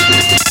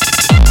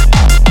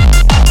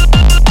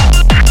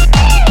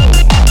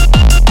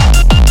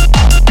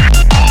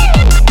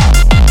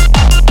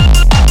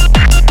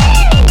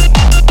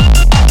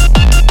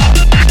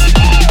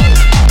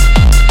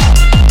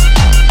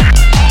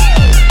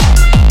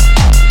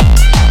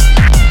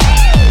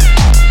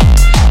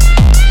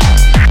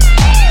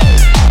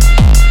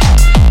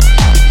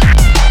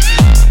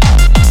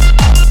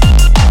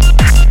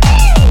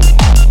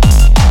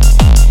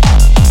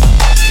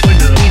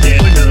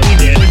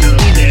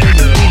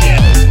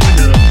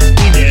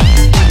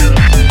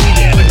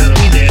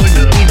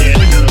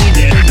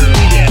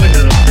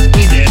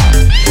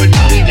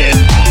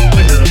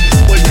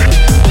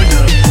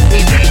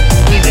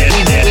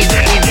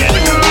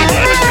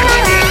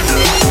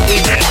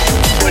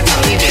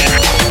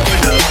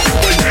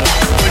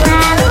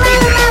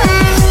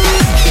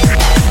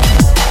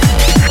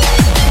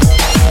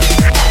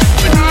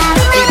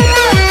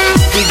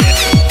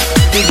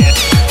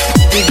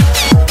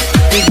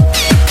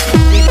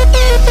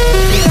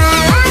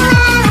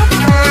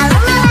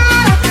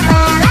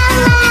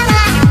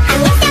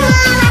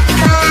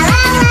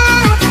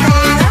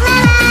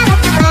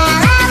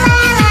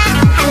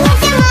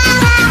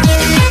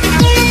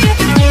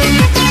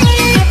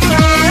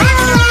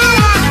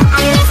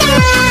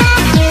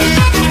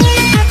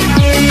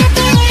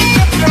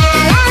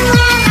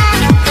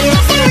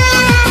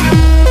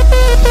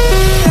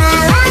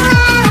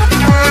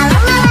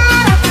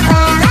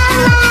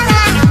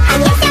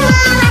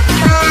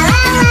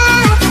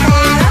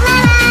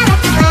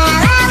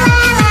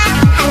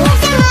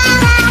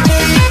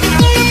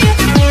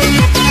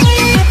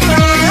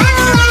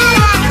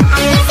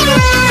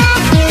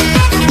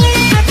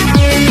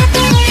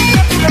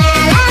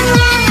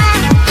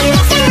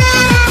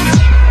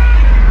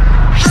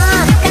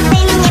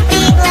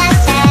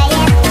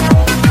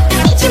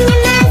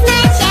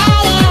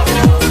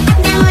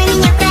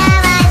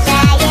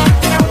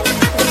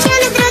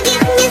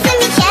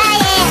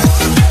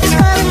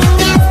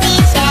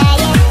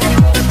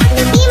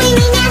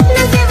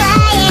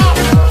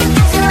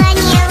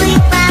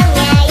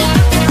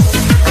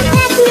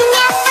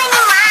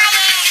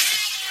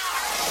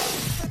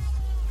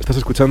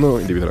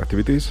 Escuchando Individual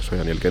Activities, soy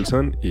Daniel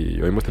Kelsan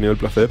y hoy hemos tenido el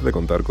placer de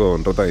contar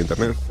con Rota de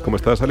Internet. ¿Cómo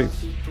estás, Ali?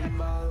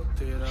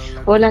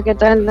 Hola, ¿qué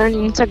tal, Dani?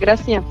 Muchas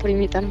gracias por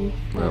invitarme.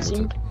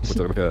 Muchas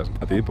gracias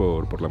a ti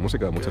por la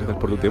música, muchas gracias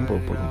por tu tiempo,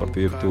 por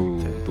compartir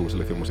tu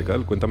selección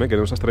musical. Cuéntame, ¿qué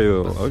nos has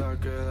traído hoy?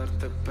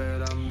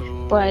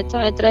 Pues esta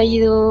vez he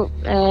traído,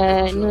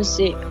 no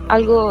sé,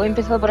 he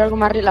empezado por algo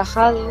más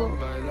relajado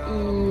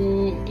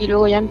y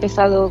luego ya he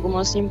empezado,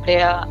 como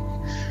siempre, a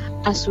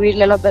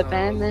subirle los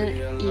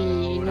BPM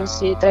y no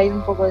sé, he traído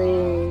un poco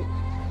de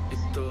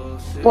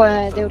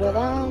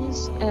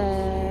Eurodance,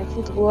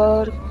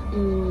 footwork,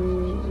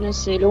 no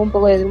sé, luego un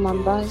poco de drum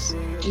and bass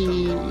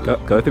y... Cada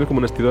vez tienes como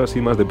un estilo así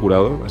más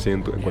depurado, así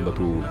en cuanto a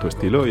tu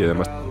estilo, y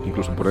además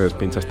incluso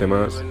pinchas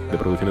temas de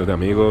producciones de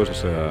amigos, o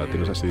sea,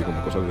 tienes así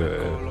como cosas de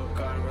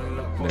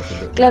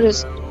Claro,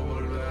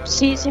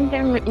 sí,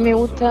 siempre me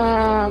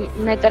gusta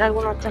meter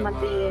algunos temas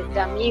de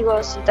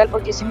amigos y tal,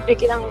 porque siempre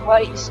quedan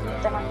guay y son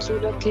temas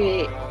chulos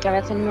que a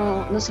veces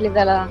no se les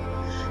da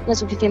la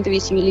suficiente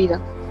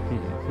visibilidad.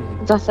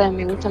 Entonces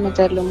me gusta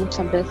meterlo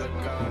muchas veces.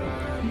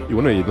 Y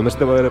bueno, ¿y dónde se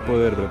te va a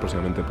poder ver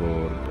próximamente por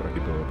aquí,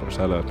 por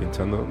salas,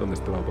 pinchando? ¿Dónde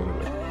se te va a poder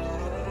ver?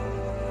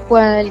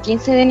 Pues el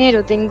 15 de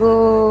enero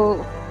tengo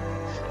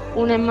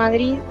una en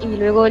Madrid y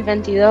luego el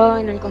 22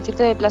 en el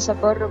concierto de Plaza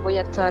Porro voy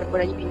a estar por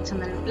allí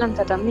pinchando en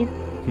Planta también.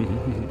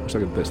 O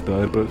sea que se te va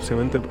a ver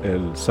próximamente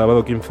el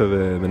sábado 15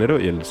 de enero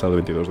y el sábado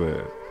 22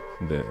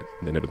 de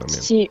enero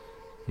también. Sí.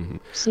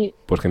 Sí.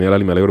 Pues genial,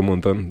 Ali, me alegro un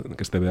montón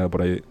que te vea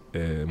por ahí.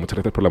 Muchas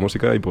gracias por la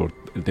música y por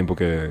el tiempo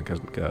que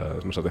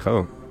nos has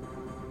dejado.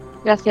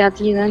 Gracias a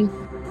ti, Dani.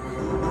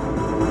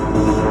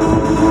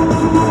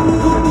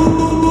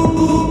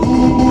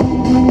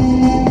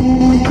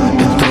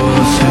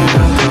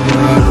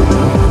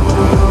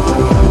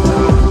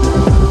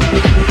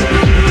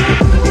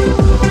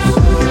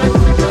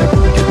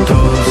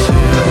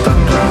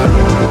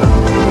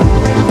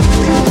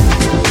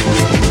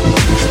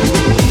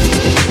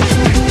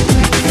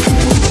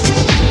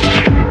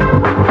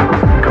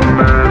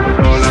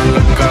 Sol en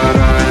la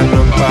cara y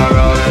no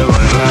para de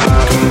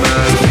bailar. Que me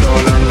dé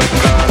sol en la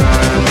cara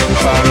y no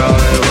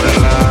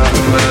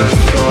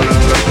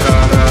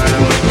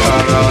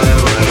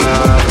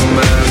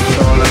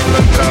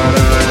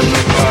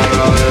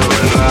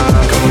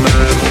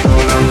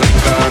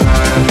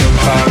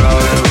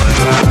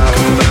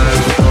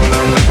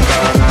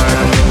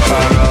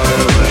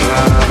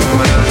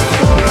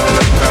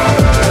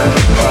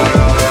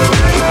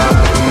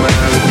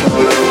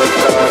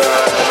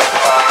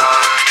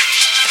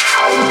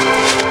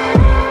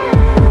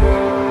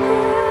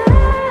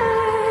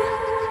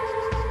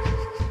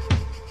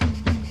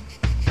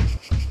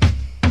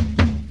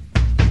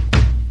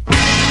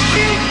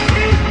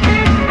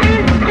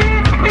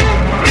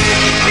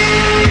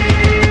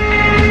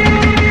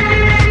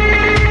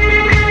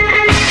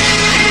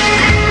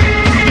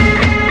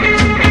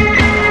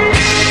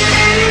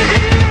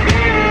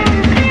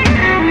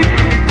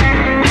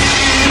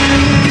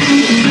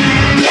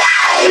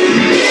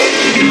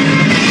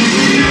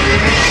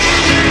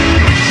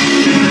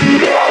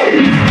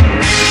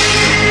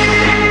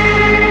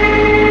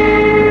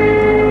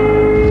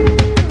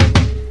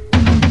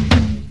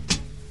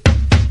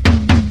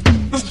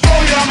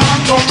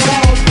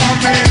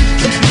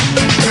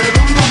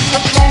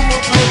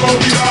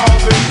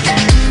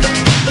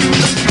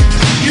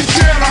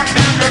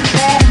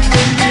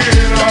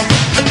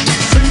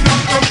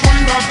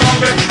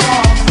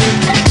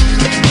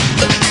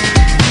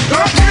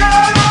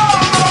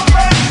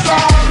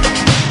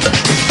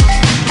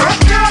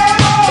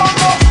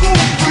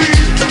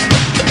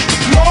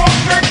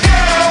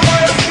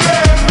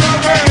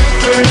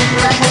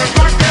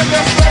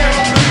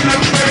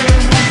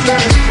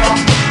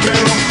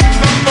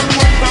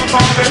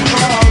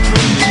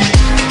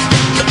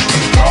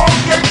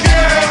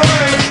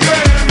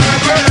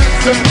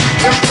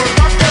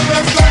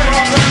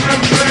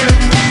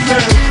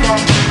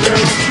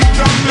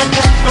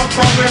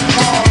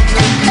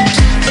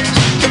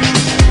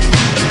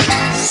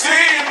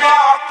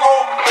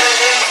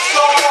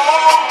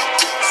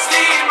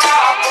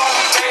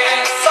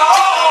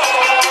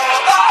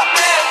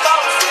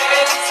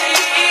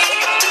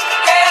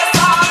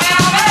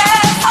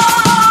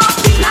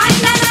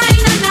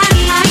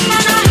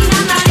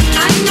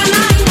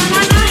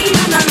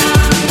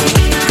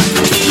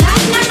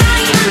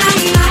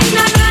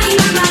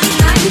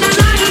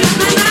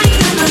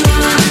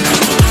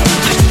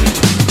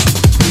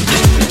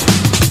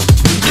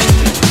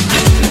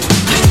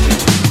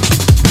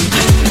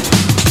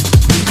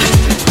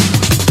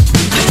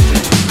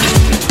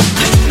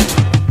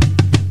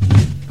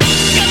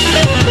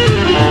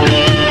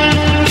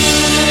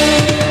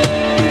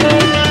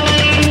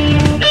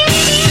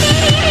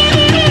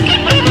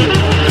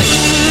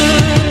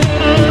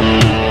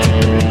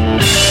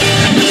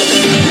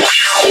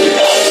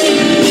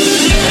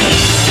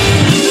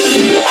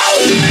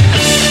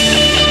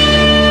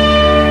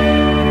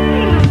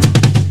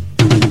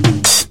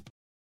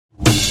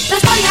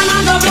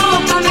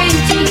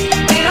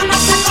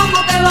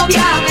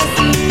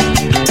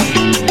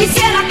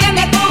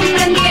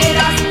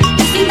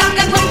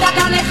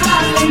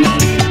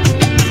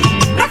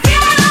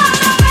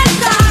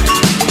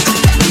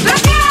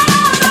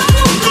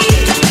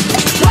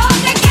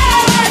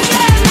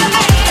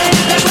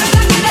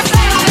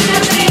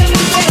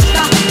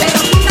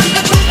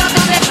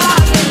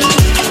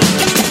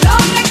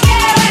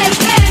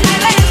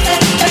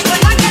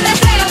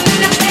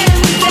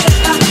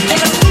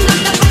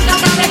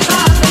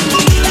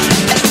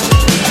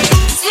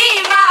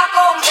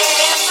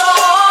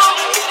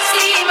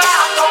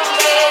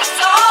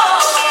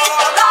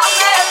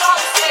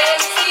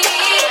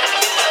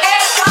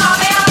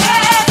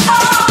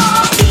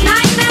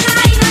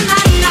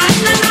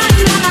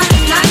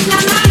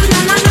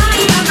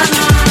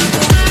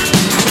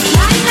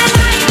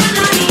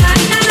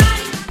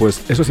Pues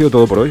eso ha sido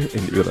todo por hoy,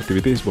 Individual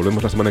Activities.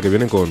 Volvemos la semana que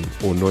viene con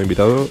un nuevo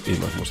invitado y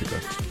más música.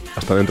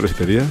 Hasta dentro de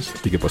 7 días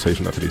y que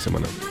paséis una feliz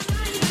semana.